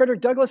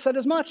 Frederick Douglass said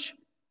as much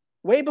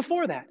way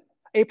before that.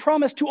 A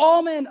promise to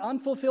all men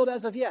unfulfilled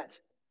as of yet.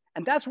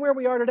 And that's where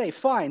we are today.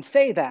 Fine,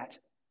 say that.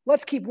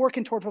 Let's keep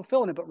working toward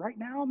fulfilling it. But right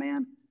now,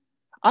 man,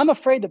 I'm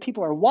afraid that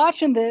people are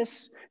watching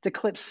this to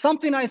clip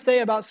something I say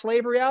about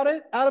slavery out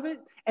of it,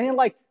 and in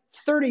like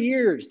 30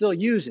 years, they'll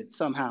use it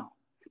somehow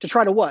to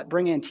try to what?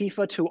 Bring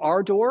Antifa to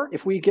our door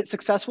if we get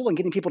successful in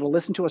getting people to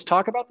listen to us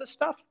talk about this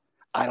stuff?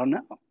 I don't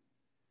know.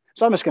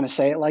 So I'm just going to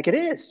say it like it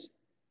is.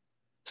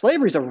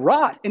 Slavery is a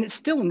rot, and it's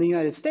still in the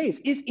United States.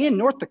 It's in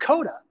North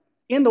Dakota,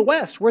 in the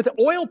West, where the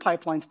oil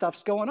pipeline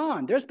stuff's going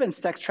on. There's been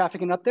sex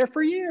trafficking up there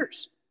for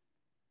years.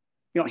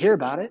 You don't hear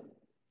about it.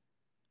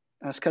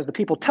 That's because the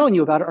people telling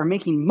you about it are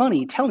making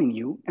money telling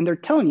you, and they're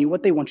telling you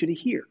what they want you to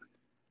hear.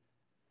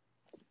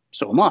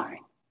 So am I.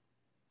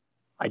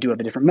 I do have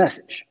a different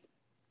message.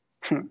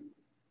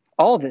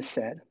 All this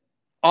said,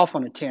 off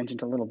on a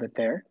tangent a little bit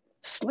there,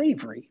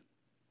 slavery.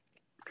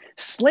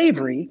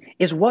 Slavery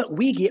is what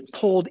we get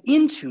pulled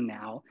into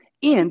now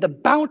in the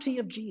bounty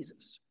of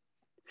Jesus.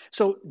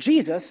 So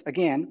Jesus,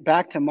 again,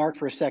 back to Mark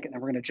for a second,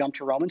 and we're going to jump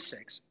to Romans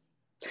 6.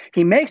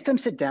 He makes them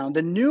sit down,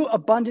 the new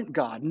abundant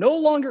God, no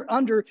longer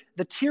under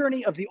the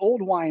tyranny of the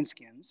old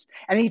wineskins.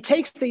 And he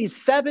takes these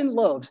 7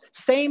 loaves,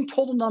 same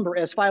total number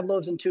as 5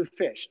 loaves and 2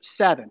 fish,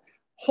 7.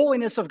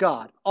 Holiness of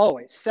God,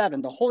 always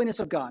 7, the holiness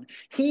of God.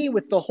 He,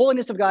 with the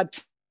holiness of God,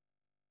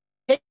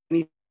 takes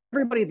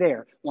everybody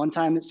there. One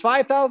time it's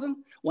 5,000,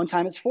 one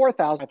time it's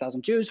 4,000,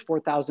 5,000 Jews,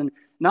 4,000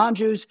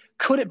 non-Jews.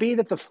 Could it be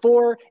that the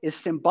 4 is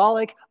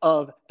symbolic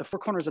of the 4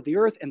 corners of the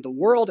earth and the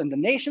world and the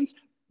nations?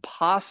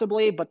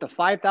 Possibly, but the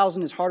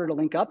 5,000 is harder to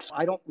link up. So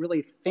I don't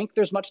really think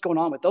there's much going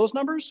on with those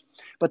numbers.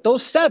 But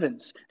those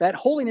 7s, that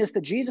holiness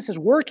that Jesus is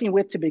working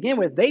with to begin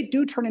with, they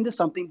do turn into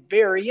something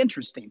very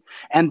interesting.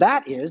 And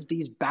that is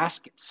these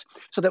baskets.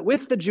 So that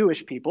with the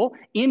Jewish people,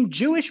 in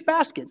Jewish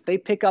baskets, they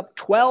pick up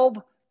 12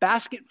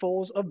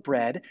 basketfuls of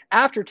bread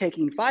after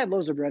taking 5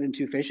 loaves of bread and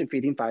 2 fish and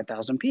feeding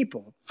 5,000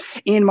 people.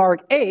 In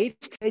Mark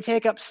 8, they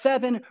take up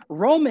 7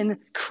 Roman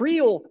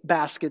Creole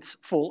baskets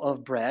full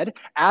of bread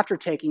after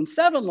taking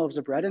 7 loaves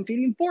of bread and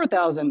feeding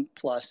 4,000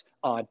 plus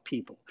odd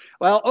people.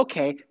 Well,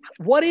 okay,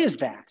 what is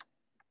that?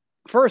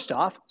 First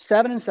off,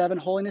 7 and 7,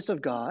 holiness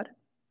of God,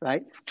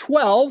 right?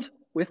 12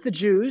 with the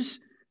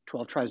Jews,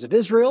 12 tribes of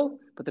Israel,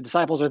 But the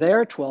disciples are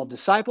there, 12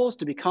 disciples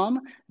to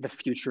become the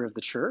future of the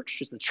church,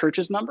 is the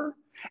church's number.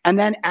 And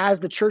then as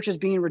the church is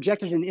being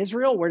rejected in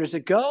Israel, where does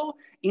it go?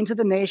 Into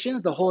the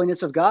nations, the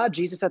holiness of God.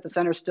 Jesus at the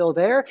center is still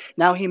there.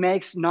 Now he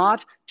makes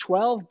not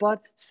 12,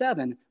 but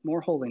 7,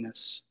 more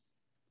holiness.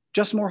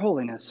 Just more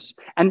holiness.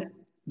 And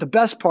the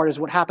best part is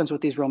what happens with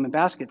these Roman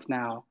baskets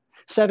now.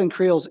 7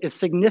 creels is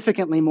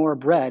significantly more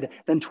bread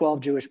than 12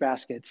 Jewish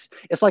baskets.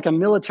 It's like a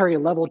military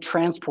level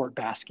transport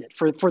basket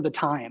for the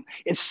time.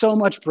 It's so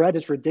much bread,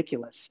 it's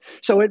ridiculous.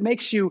 So it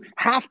makes you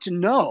have to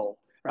know,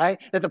 right,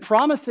 that the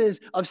promises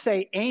of,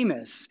 say,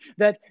 Amos,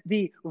 that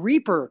the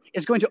reaper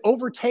is going to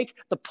overtake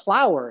the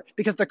plower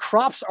because the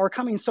crops are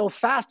coming so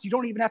fast you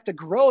don't even have to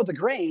grow the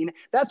grain,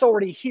 that's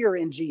already here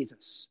in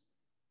Jesus.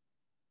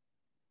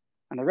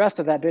 And the rest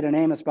of that bit in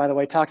Amos, by the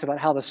way, talks about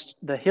how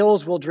the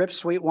hills will drip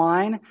sweet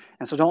wine.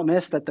 And so don't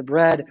miss that the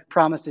bread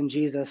promised in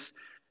Jesus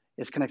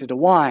is connected to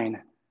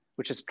wine,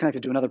 which is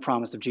connected to another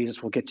promise of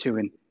Jesus we'll get to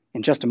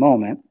in just a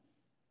moment.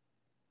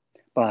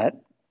 But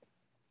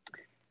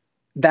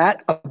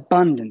that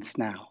abundance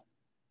now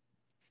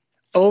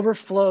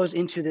overflows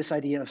into this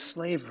idea of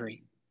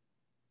slavery.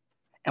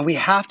 And we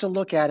have to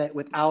look at it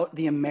without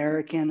the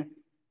American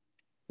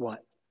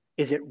what?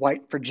 Is it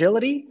white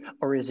fragility,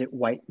 or is it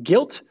white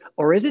guilt,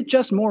 or is it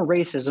just more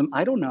racism?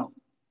 I don't know.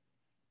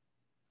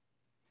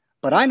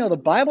 But I know the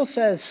Bible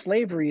says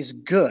slavery is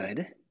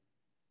good,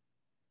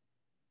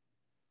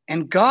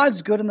 and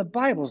God's good and the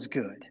Bible's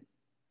good.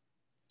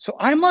 So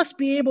I must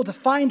be able to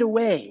find a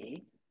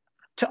way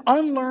to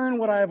unlearn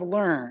what I've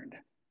learned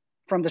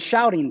from the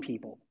shouting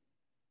people.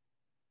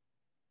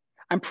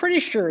 I'm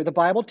pretty sure the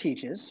Bible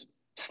teaches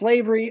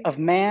slavery of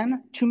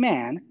man to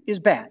man is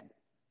bad.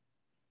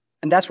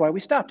 And that's why we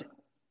stopped it.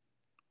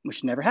 We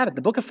should never have it.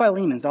 The book of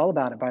Philemon is all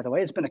about it, by the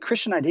way. It's been a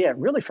Christian idea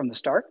really from the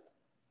start.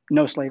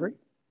 No slavery.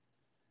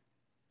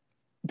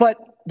 But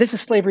this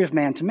is slavery of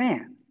man to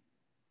man.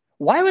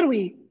 Why would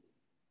we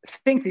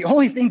think the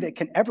only thing that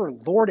can ever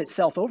lord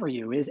itself over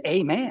you is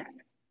a man?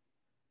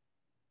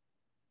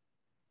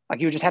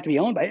 Like you would just have to be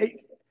owned by it.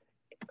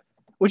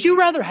 Would you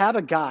rather have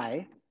a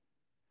guy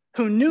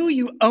who knew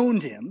you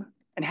owned him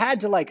and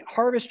had to like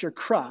harvest your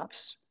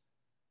crops,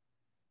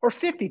 or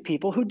 50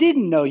 people who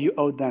didn't know you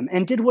owed them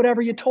and did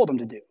whatever you told them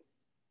to do?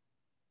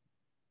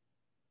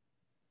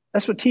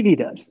 That's what TV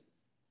does.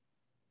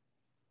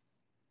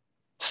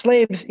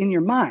 Slaves in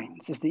your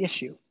minds is the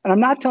issue. And I'm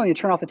not telling you to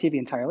turn off the TV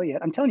entirely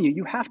yet. I'm telling you,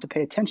 you have to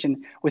pay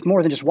attention with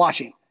more than just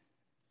watching.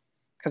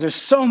 Because there's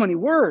so many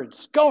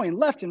words going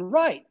left and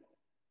right.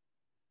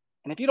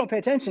 And if you don't pay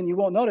attention, you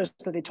won't notice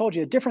that they told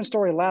you a different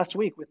story last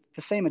week with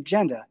the same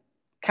agenda.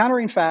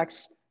 Countering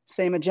facts,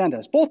 same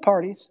agendas. Both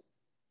parties.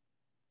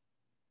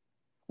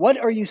 What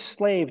are you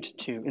enslaved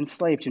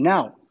to?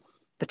 Now,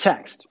 the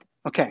text.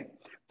 Okay.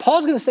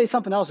 Paul's going to say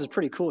something else is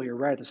pretty cool here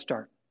right at the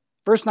start.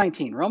 Verse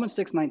 19, Romans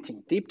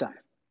 6:19, deep dive.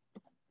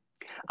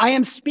 I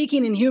am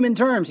speaking in human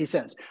terms, he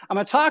says. I'm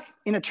going to talk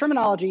in a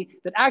terminology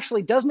that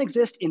actually doesn't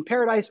exist in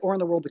paradise or in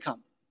the world to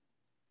come.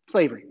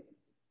 Slavery.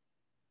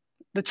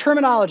 The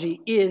terminology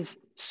is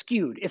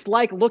skewed. It's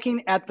like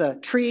looking at the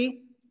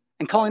tree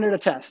and calling it a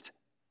test.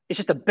 It's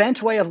just a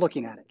bent way of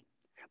looking at it.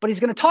 But he's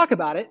going to talk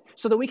about it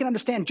so that we can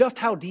understand just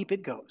how deep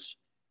it goes.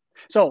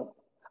 So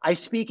I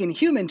speak in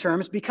human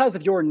terms because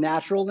of your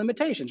natural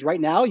limitations. Right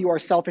now, you are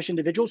selfish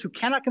individuals who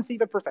cannot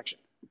conceive of perfection.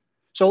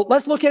 So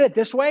let's look at it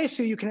this way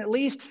so you can at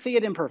least see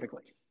it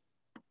imperfectly.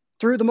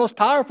 Through the most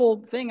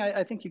powerful thing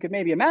I think you could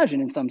maybe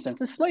imagine in some sense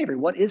is slavery.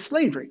 What is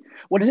slavery?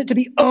 What is it to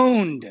be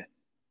owned?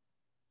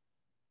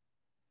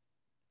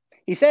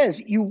 He says,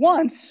 you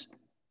once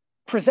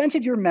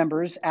presented your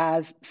members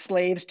as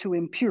slaves to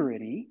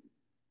impurity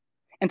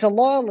and to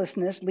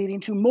lawlessness leading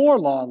to more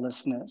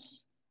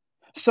lawlessness.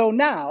 So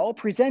now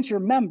present your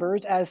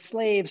members as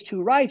slaves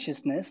to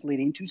righteousness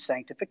leading to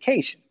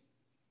sanctification.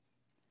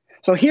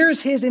 So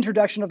here's his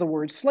introduction of the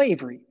word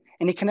slavery,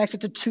 and he connects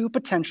it to two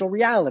potential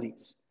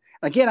realities.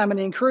 Again, I'm going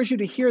to encourage you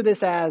to hear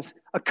this as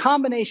a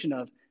combination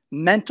of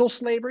mental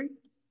slavery,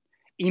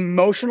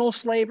 emotional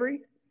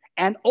slavery,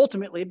 and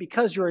ultimately,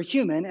 because you're a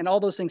human and all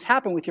those things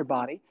happen with your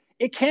body,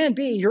 it can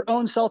be your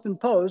own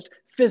self-imposed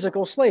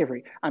physical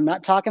slavery. I'm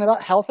not talking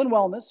about health and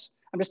wellness.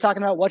 I'm just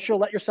talking about what you'll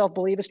let yourself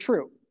believe is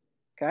true.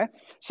 Okay?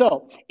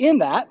 So in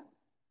that,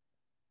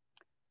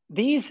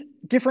 these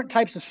different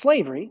types of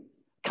slavery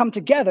come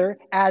together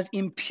as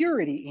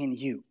impurity in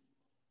you,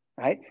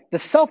 right? The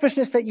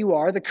selfishness that you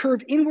are, the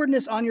curved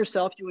inwardness on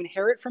yourself you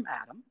inherit from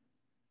Adam,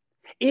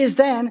 is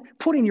then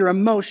putting your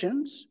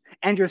emotions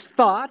and your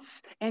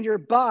thoughts and your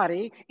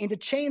body into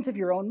chains of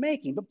your own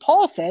making. But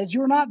Paul says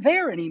you're not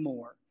there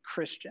anymore,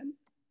 Christian.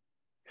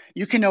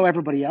 You can know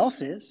everybody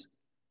else is.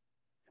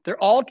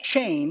 They're all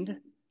chained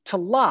to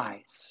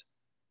lies.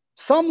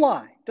 Some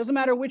lie. Doesn't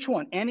matter which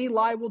one. Any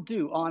lie will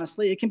do,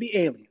 honestly. It can be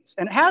aliens.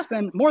 And it has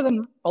been more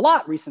than a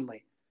lot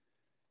recently.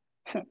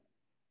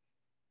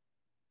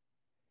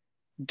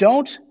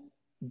 Don't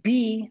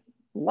be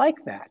like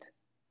that,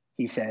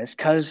 he says,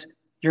 because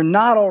you're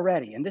not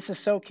already. And this is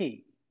so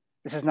key.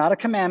 This is not a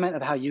commandment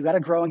of how you got to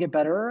grow and get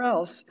better or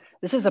else.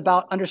 This is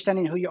about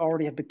understanding who you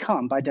already have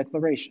become by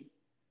declaration.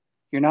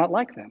 You're not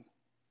like them.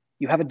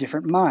 You have a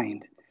different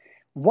mind.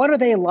 What are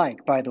they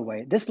like, by the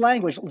way? This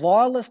language,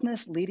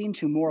 lawlessness leading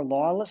to more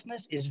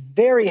lawlessness, is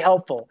very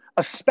helpful,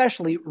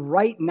 especially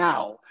right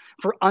now,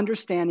 for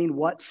understanding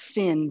what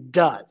sin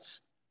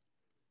does.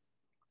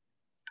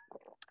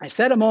 I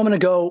said a moment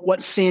ago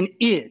what sin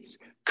is: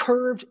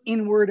 curved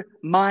inward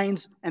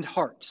minds and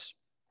hearts.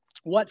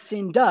 What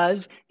sin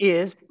does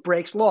is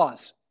breaks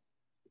laws.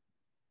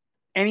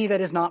 Any that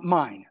is not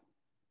mine.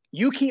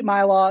 You keep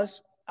my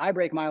laws, I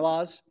break my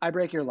laws, I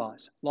break your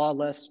laws.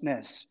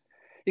 Lawlessness.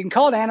 You can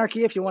call it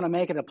anarchy if you want to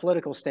make it a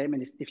political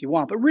statement if you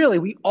want, but really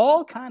we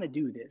all kind of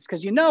do this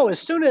because as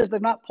soon as they're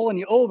not pulling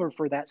you over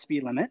for that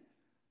speed limit,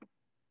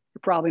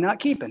 you're probably not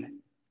keeping it.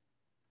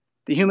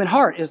 The human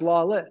heart is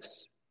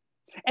lawless.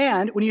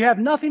 And when you have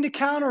nothing to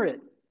counter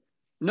it,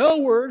 no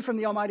word from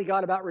the Almighty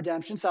God about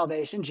redemption,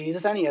 salvation,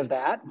 Jesus, any of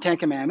that, Ten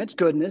Commandments,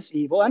 goodness,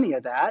 evil, any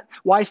of that,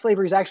 why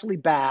slavery is actually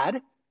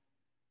bad.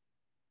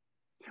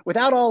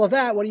 Without all of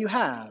that, what do you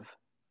have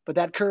but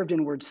that curved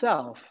inward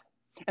self?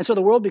 And so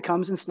the world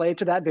becomes enslaved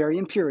to that very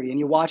impurity. And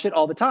you watch it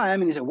all the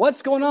time and you say,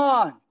 what's going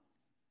on?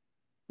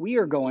 We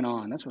are going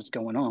on. That's what's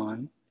going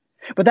on.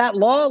 But that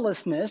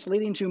lawlessness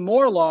leading to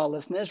more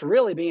lawlessness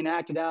really being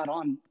acted out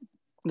on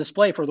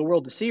display for the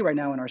world to see right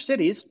now in our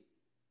cities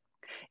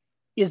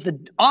is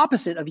the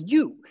opposite of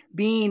you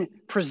being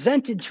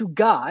presented to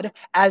God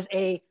as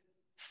a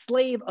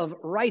slave of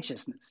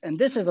righteousness. And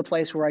this is a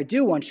place where I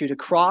do want you to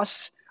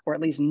cross or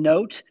at least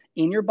note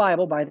in your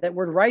Bible by that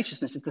word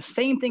righteousness. It's the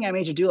same thing I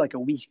made you do like a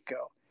week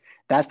ago.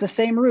 That's the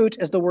same root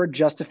as the word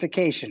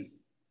justification.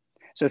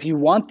 So if you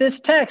want this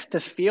text to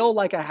feel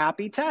like a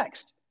happy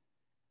text,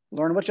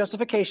 learn what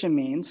justification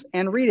means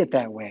and read it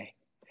that way.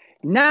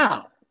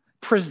 Now,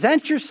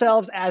 present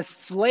yourselves as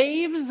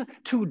slaves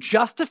to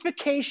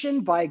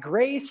justification by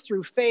grace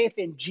through faith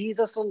in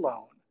Jesus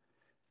alone.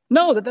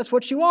 Know that that's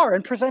what you are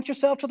and present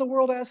yourself to the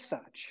world as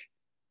such.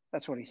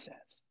 That's what he says.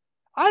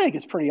 I think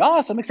it's pretty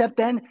awesome, except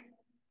then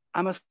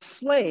I'm a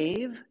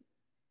slave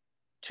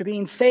to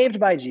being saved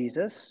by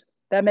Jesus.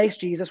 That makes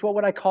Jesus, what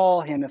would I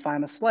call him if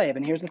I'm a slave?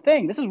 And here's the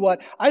thing. This is what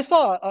I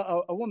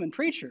saw a woman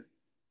preacher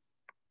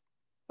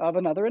of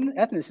another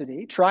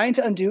ethnicity trying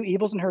to undo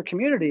evils in her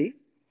community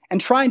and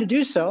trying to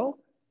do so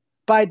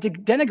by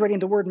denigrating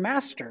the word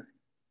master.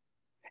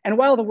 And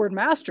while the word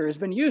master has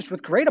been used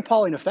with great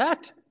appalling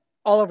effect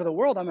all over the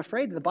world, I'm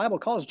afraid that the Bible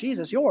calls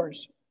Jesus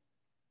yours.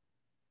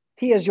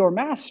 He is your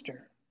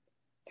master.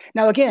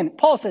 Now, again,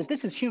 Paul says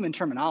this is human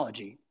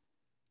terminology.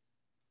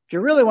 If you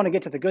really want to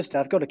get to the good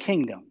stuff, go to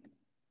kingdom.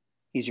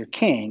 He's your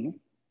king.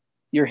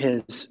 You're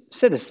his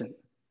citizen.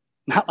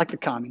 Not like the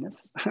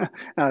communists,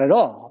 not at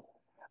all,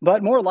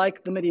 but more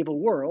like the medieval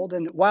world.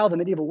 And while the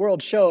medieval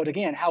world showed,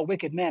 again, how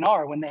wicked men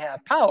are when they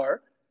have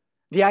power,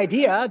 the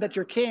idea that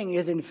your king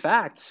is, in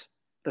fact,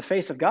 the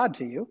face of God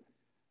to you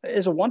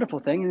is a wonderful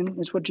thing, and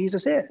it's what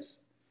Jesus is.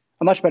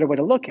 A much better way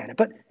to look at it.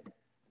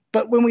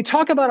 But when we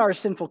talk about our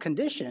sinful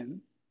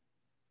condition,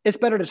 it's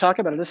better to talk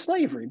about it as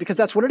slavery, because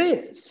that's what it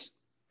is.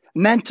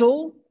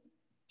 Mental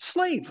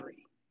slavery.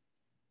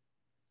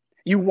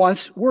 You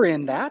once were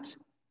in that.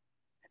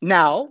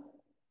 Now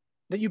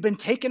that you've been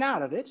taken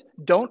out of it,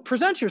 don't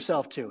present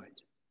yourself to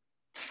it.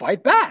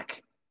 Fight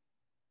back.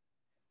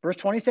 Verse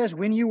 20 says,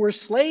 when you were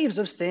slaves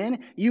of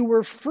sin, you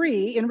were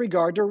free in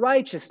regard to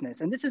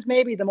righteousness. And this is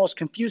maybe the most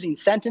confusing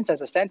sentence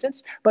as a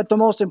sentence, but the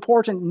most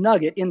important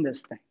nugget in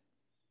this thing.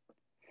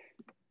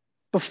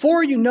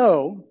 Before you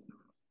know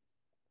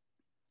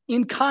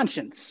in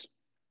conscience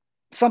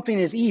something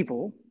is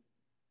evil,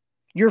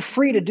 you're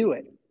free to do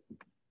it.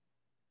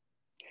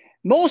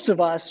 Most of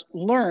us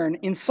learn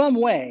in some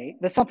way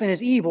that something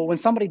is evil when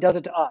somebody does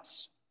it to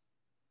us.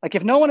 Like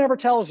if no one ever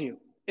tells you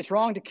it's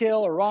wrong to kill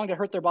or wrong to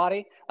hurt their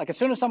body, like as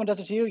soon as someone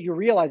does it to you, you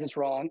realize it's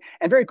wrong.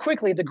 And very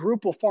quickly, the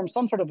group will form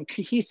some sort of a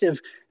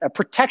cohesive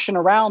protection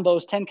around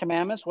those 10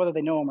 commandments, whether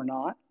they know them or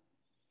not.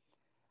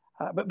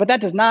 But that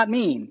does not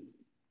mean,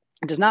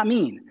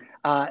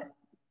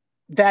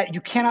 that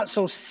you cannot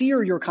so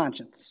sear your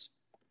conscience,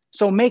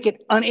 so make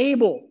it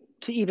unable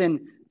to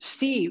even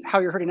see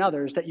how you're hurting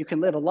others, that you can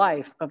live a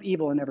life of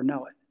evil and never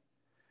know it.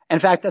 In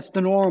fact, that's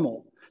the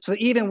normal. So that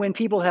even when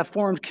people have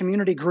formed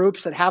community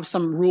groups that have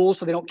some rules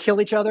so they don't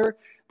kill each other,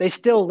 they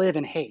still live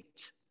in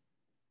hate.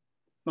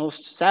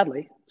 Most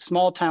sadly,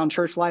 small town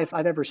church life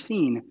I've ever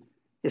seen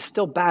is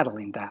still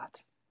battling that.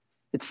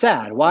 It's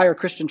sad. Why are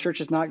Christian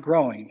churches not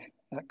growing?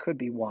 That could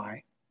be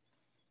why.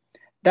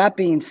 That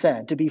being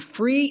said, to be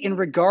free in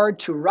regard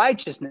to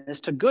righteousness,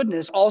 to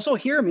goodness, also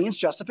here means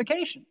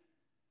justification.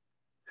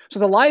 So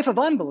the life of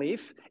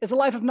unbelief is the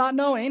life of not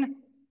knowing.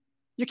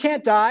 You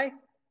can't die.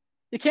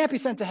 You can't be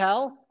sent to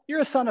hell. You're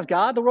a son of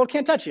God. The world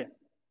can't touch you.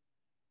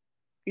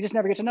 You just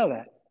never get to know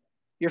that.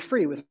 You're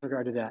free with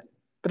regard to that.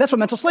 But that's what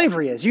mental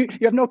slavery is. You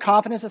have no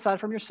confidence aside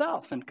from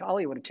yourself. And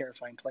golly, what a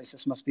terrifying place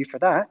this must be for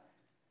that.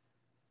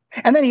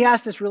 And then he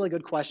asked this really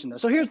good question, though.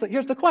 So here's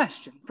the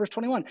question, verse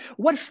 21.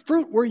 What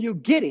fruit were you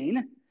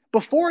getting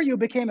before you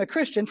became a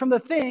Christian from the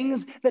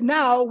things that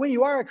now, when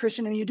you are a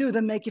Christian and you do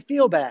them, make you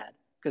feel bad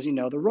because you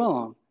know they're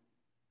wrong.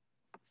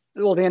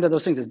 Well, the end of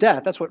those things is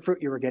death. That's what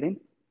fruit you were getting.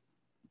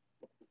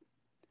 All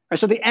right,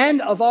 so the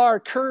end of our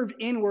curved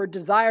inward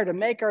desire to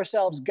make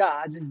ourselves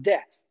gods is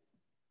death.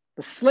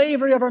 The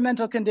slavery of our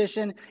mental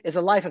condition is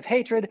a life of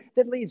hatred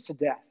that leads to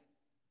death.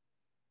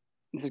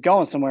 This is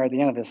going somewhere at the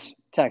end of this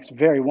text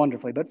very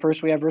wonderfully. But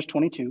first we have verse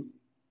 22.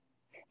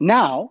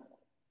 Now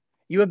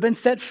you have been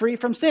set free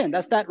from sin.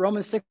 That's that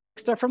Romans 6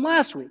 stuff from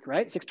last week,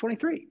 right?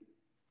 6:23. Is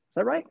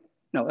that right?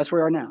 No, that's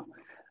where we are now.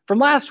 From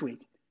last week,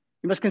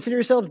 you must consider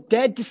yourselves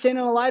dead to sin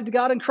and alive to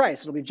God in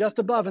Christ. It'll be just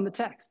above in the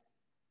text.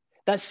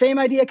 That same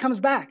idea comes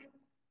back.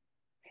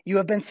 You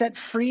have been set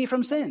free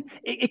from sin.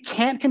 It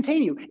can't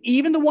contain you.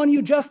 Even the one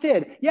you just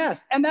did.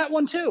 Yes, and that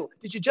one too.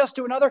 Did you just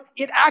do another?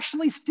 It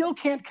actually still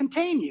can't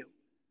contain you.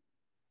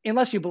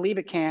 Unless you believe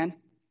it can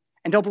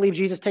and don't believe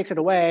Jesus takes it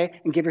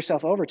away and give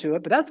yourself over to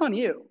it. But that's on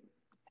you.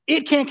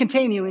 It can't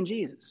contain you in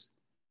Jesus.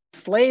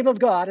 Slave of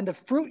God, and the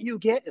fruit you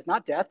get is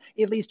not death.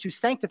 It leads to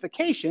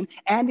sanctification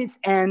and its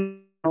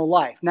end, eternal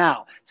life.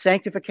 Now,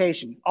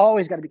 sanctification,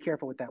 always got to be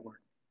careful with that word.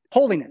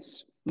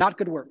 Holiness, not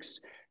good works.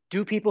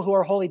 Do people who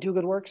are holy do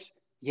good works?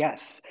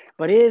 Yes.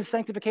 But is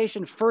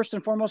sanctification first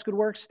and foremost good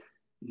works?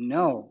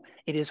 No.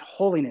 It is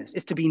holiness.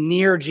 It's to be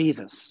near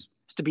Jesus.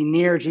 It's to be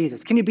near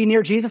Jesus. Can you be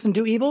near Jesus and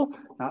do evil?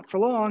 Not for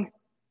long.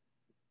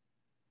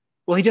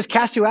 Will he just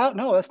cast you out?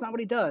 No, that's not what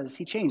he does.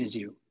 He changes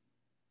you.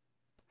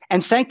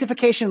 And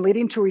sanctification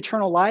leading to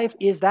eternal life,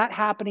 is that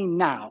happening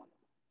now?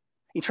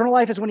 Eternal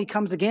life is when he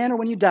comes again or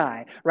when you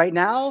die. Right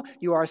now,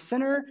 you are a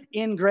sinner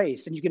in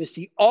grace, and you get to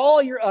see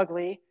all your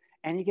ugly,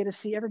 and you get to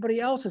see everybody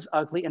else's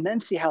ugly, and then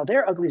see how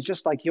their ugly is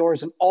just like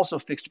yours and also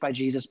fixed by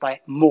Jesus by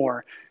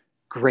more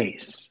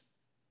grace.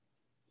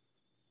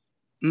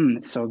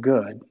 It's so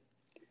good.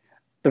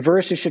 The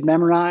verse you should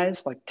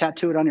memorize, like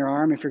tattoo it on your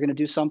arm if you're going to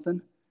do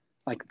something.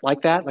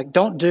 Like that. Like,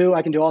 don't do,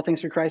 I can do all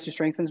things through Christ who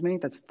strengthens me.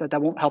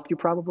 That won't help you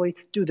probably.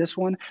 Do this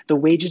one. The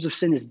wages of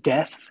sin is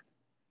death.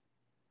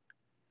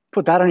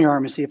 Put that on your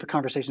arm and see if a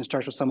conversation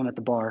starts with someone at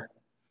the bar.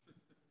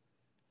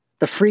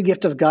 The free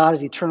gift of God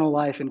is eternal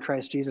life in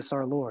Christ Jesus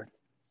our Lord.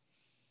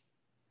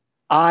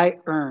 I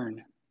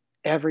earn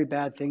every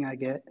bad thing I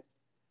get.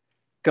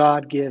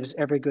 God gives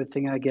every good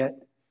thing I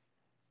get.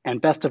 And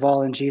best of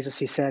all, in Jesus,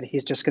 he said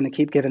he's just going to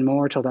keep giving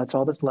more till that's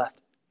all that's left.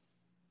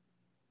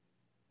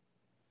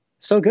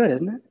 So good,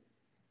 isn't it?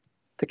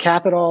 To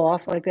cap it all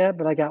off like that,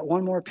 but I got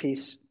one more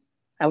piece.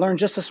 I learned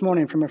just this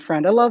morning from a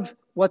friend. I love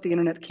what the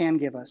internet can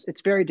give us.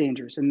 It's very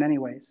dangerous in many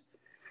ways.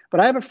 But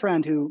I have a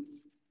friend who,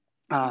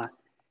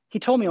 he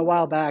told me a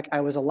while back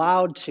I was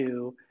allowed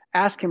to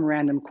ask him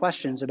random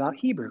questions about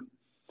Hebrew.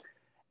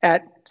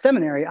 At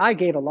seminary, I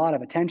gave a lot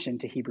of attention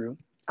to Hebrew.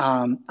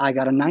 I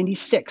got a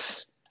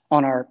 96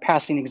 on our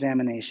passing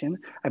examination.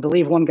 I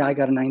believe one guy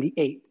got a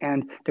 98,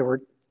 and there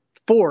were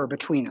 4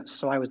 between us.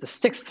 So I was the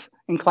 6th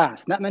in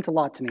class, and that meant a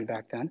lot to me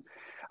back then.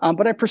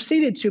 But I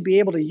proceeded to be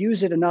able to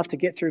use it enough to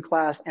get through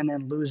class and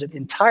then lose it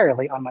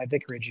entirely on my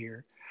vicarage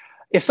year.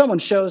 If someone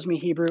shows me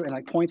Hebrew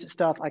and points at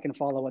stuff, I can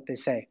follow what they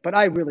say. But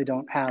I really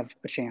don't have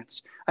a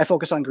chance. I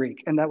focus on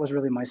Greek, and that was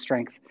really my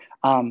strength.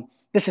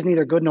 This is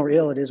neither good nor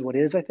ill. It is what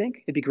is, I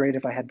think. It'd be great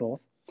if I had both.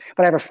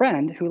 But I have a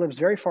friend who lives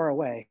very far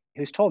away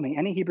who's told me,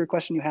 any Hebrew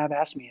question you have,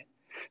 ask me it.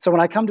 So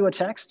when I come to a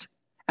text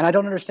and I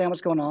don't understand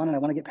what's going on and I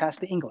want to get past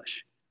the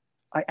English,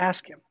 I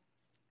ask him,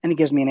 and he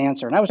gives me an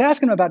answer. And I was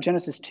asking him about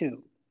Genesis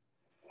 2.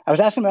 I was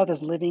asking about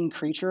this living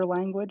creature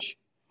language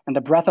and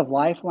the breath of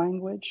life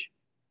language.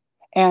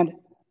 And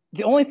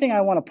the only thing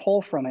I want to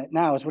pull from it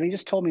now is what he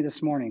just told me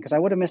this morning, because I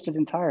would have missed it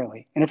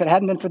entirely. And if it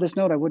hadn't been for this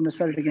note, I wouldn't have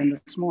said it again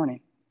this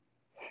morning.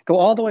 Go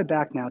all the way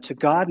back now to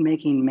God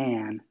making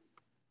man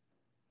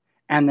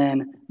and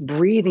then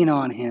breathing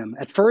on him.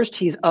 At first,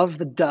 he's of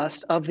the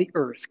dust of the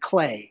earth,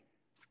 clay.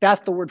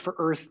 That's the word for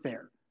earth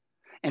there.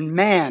 And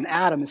man,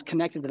 Adam, is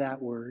connected to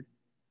that word.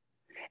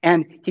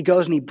 And he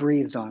goes and he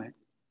breathes on it.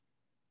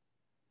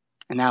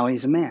 And now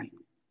he's a man.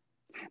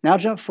 Now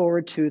jump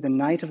forward to the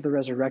night of the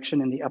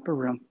resurrection in the upper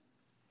room,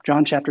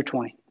 John chapter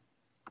 20,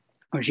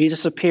 where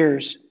Jesus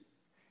appears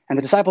and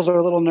the disciples are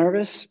a little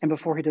nervous. And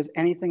before he does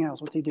anything else,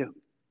 what's he do?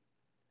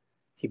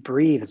 He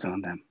breathes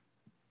on them.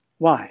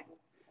 Why?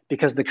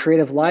 Because the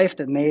creative life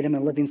that made him a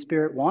living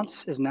spirit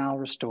once is now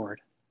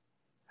restored.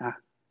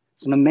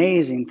 It's an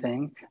amazing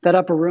thing. That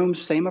upper room,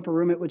 same upper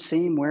room it would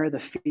seem, where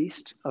the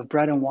feast of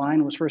bread and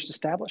wine was first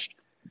established,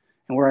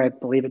 and where I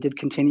believe it did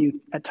continue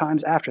at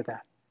times after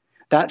that.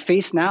 That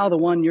feast now, the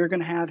one you're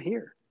going to have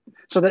here.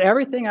 So that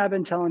everything I've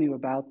been telling you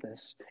about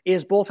this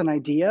is both an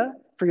idea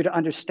for you to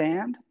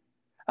understand,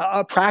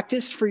 a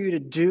practice for you to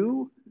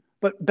do,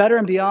 but better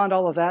and beyond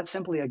all of that,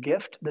 simply a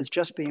gift that's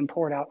just being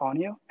poured out on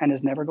you and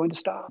is never going to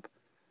stop.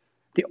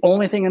 The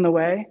only thing in the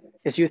way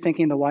is you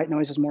thinking the white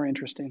noise is more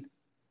interesting.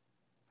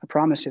 I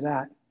promise you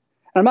that.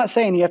 And I'm not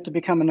saying you have to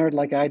become a nerd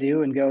like I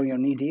do and go,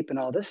 knee deep in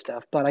all this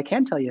stuff, but I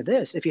can tell you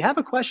this. If you have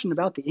a question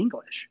about the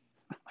English,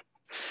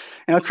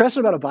 and a question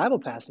about a Bible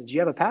passage, you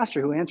have a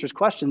pastor who answers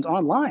questions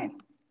online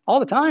all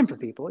the time for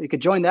people. You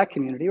could join that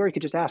community, or you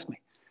could just ask me.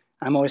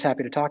 I'm always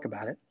happy to talk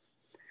about it.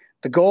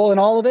 The goal in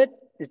all of it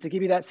is to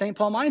give you that St.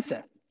 Paul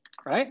mindset,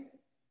 right?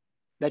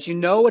 That you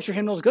know what your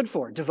hymnal is good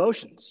for,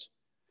 devotions.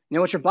 You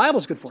know what your Bible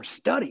is good for,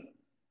 study.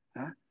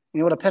 Huh? You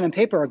know what a pen and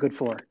paper are good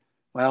for?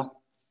 Well,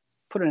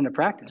 put it into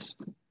practice.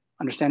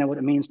 Understanding what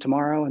it means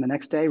tomorrow and the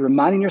next day,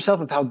 reminding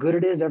yourself of how good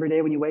it is every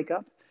day when you wake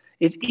up.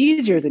 It's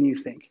easier than you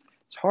think.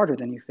 It's harder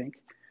than you think.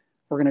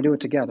 We're going to do it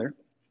together.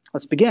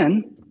 Let's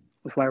begin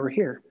with why we're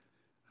here,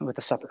 with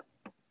the supper.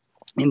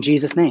 In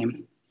Jesus'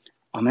 name,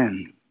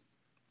 amen.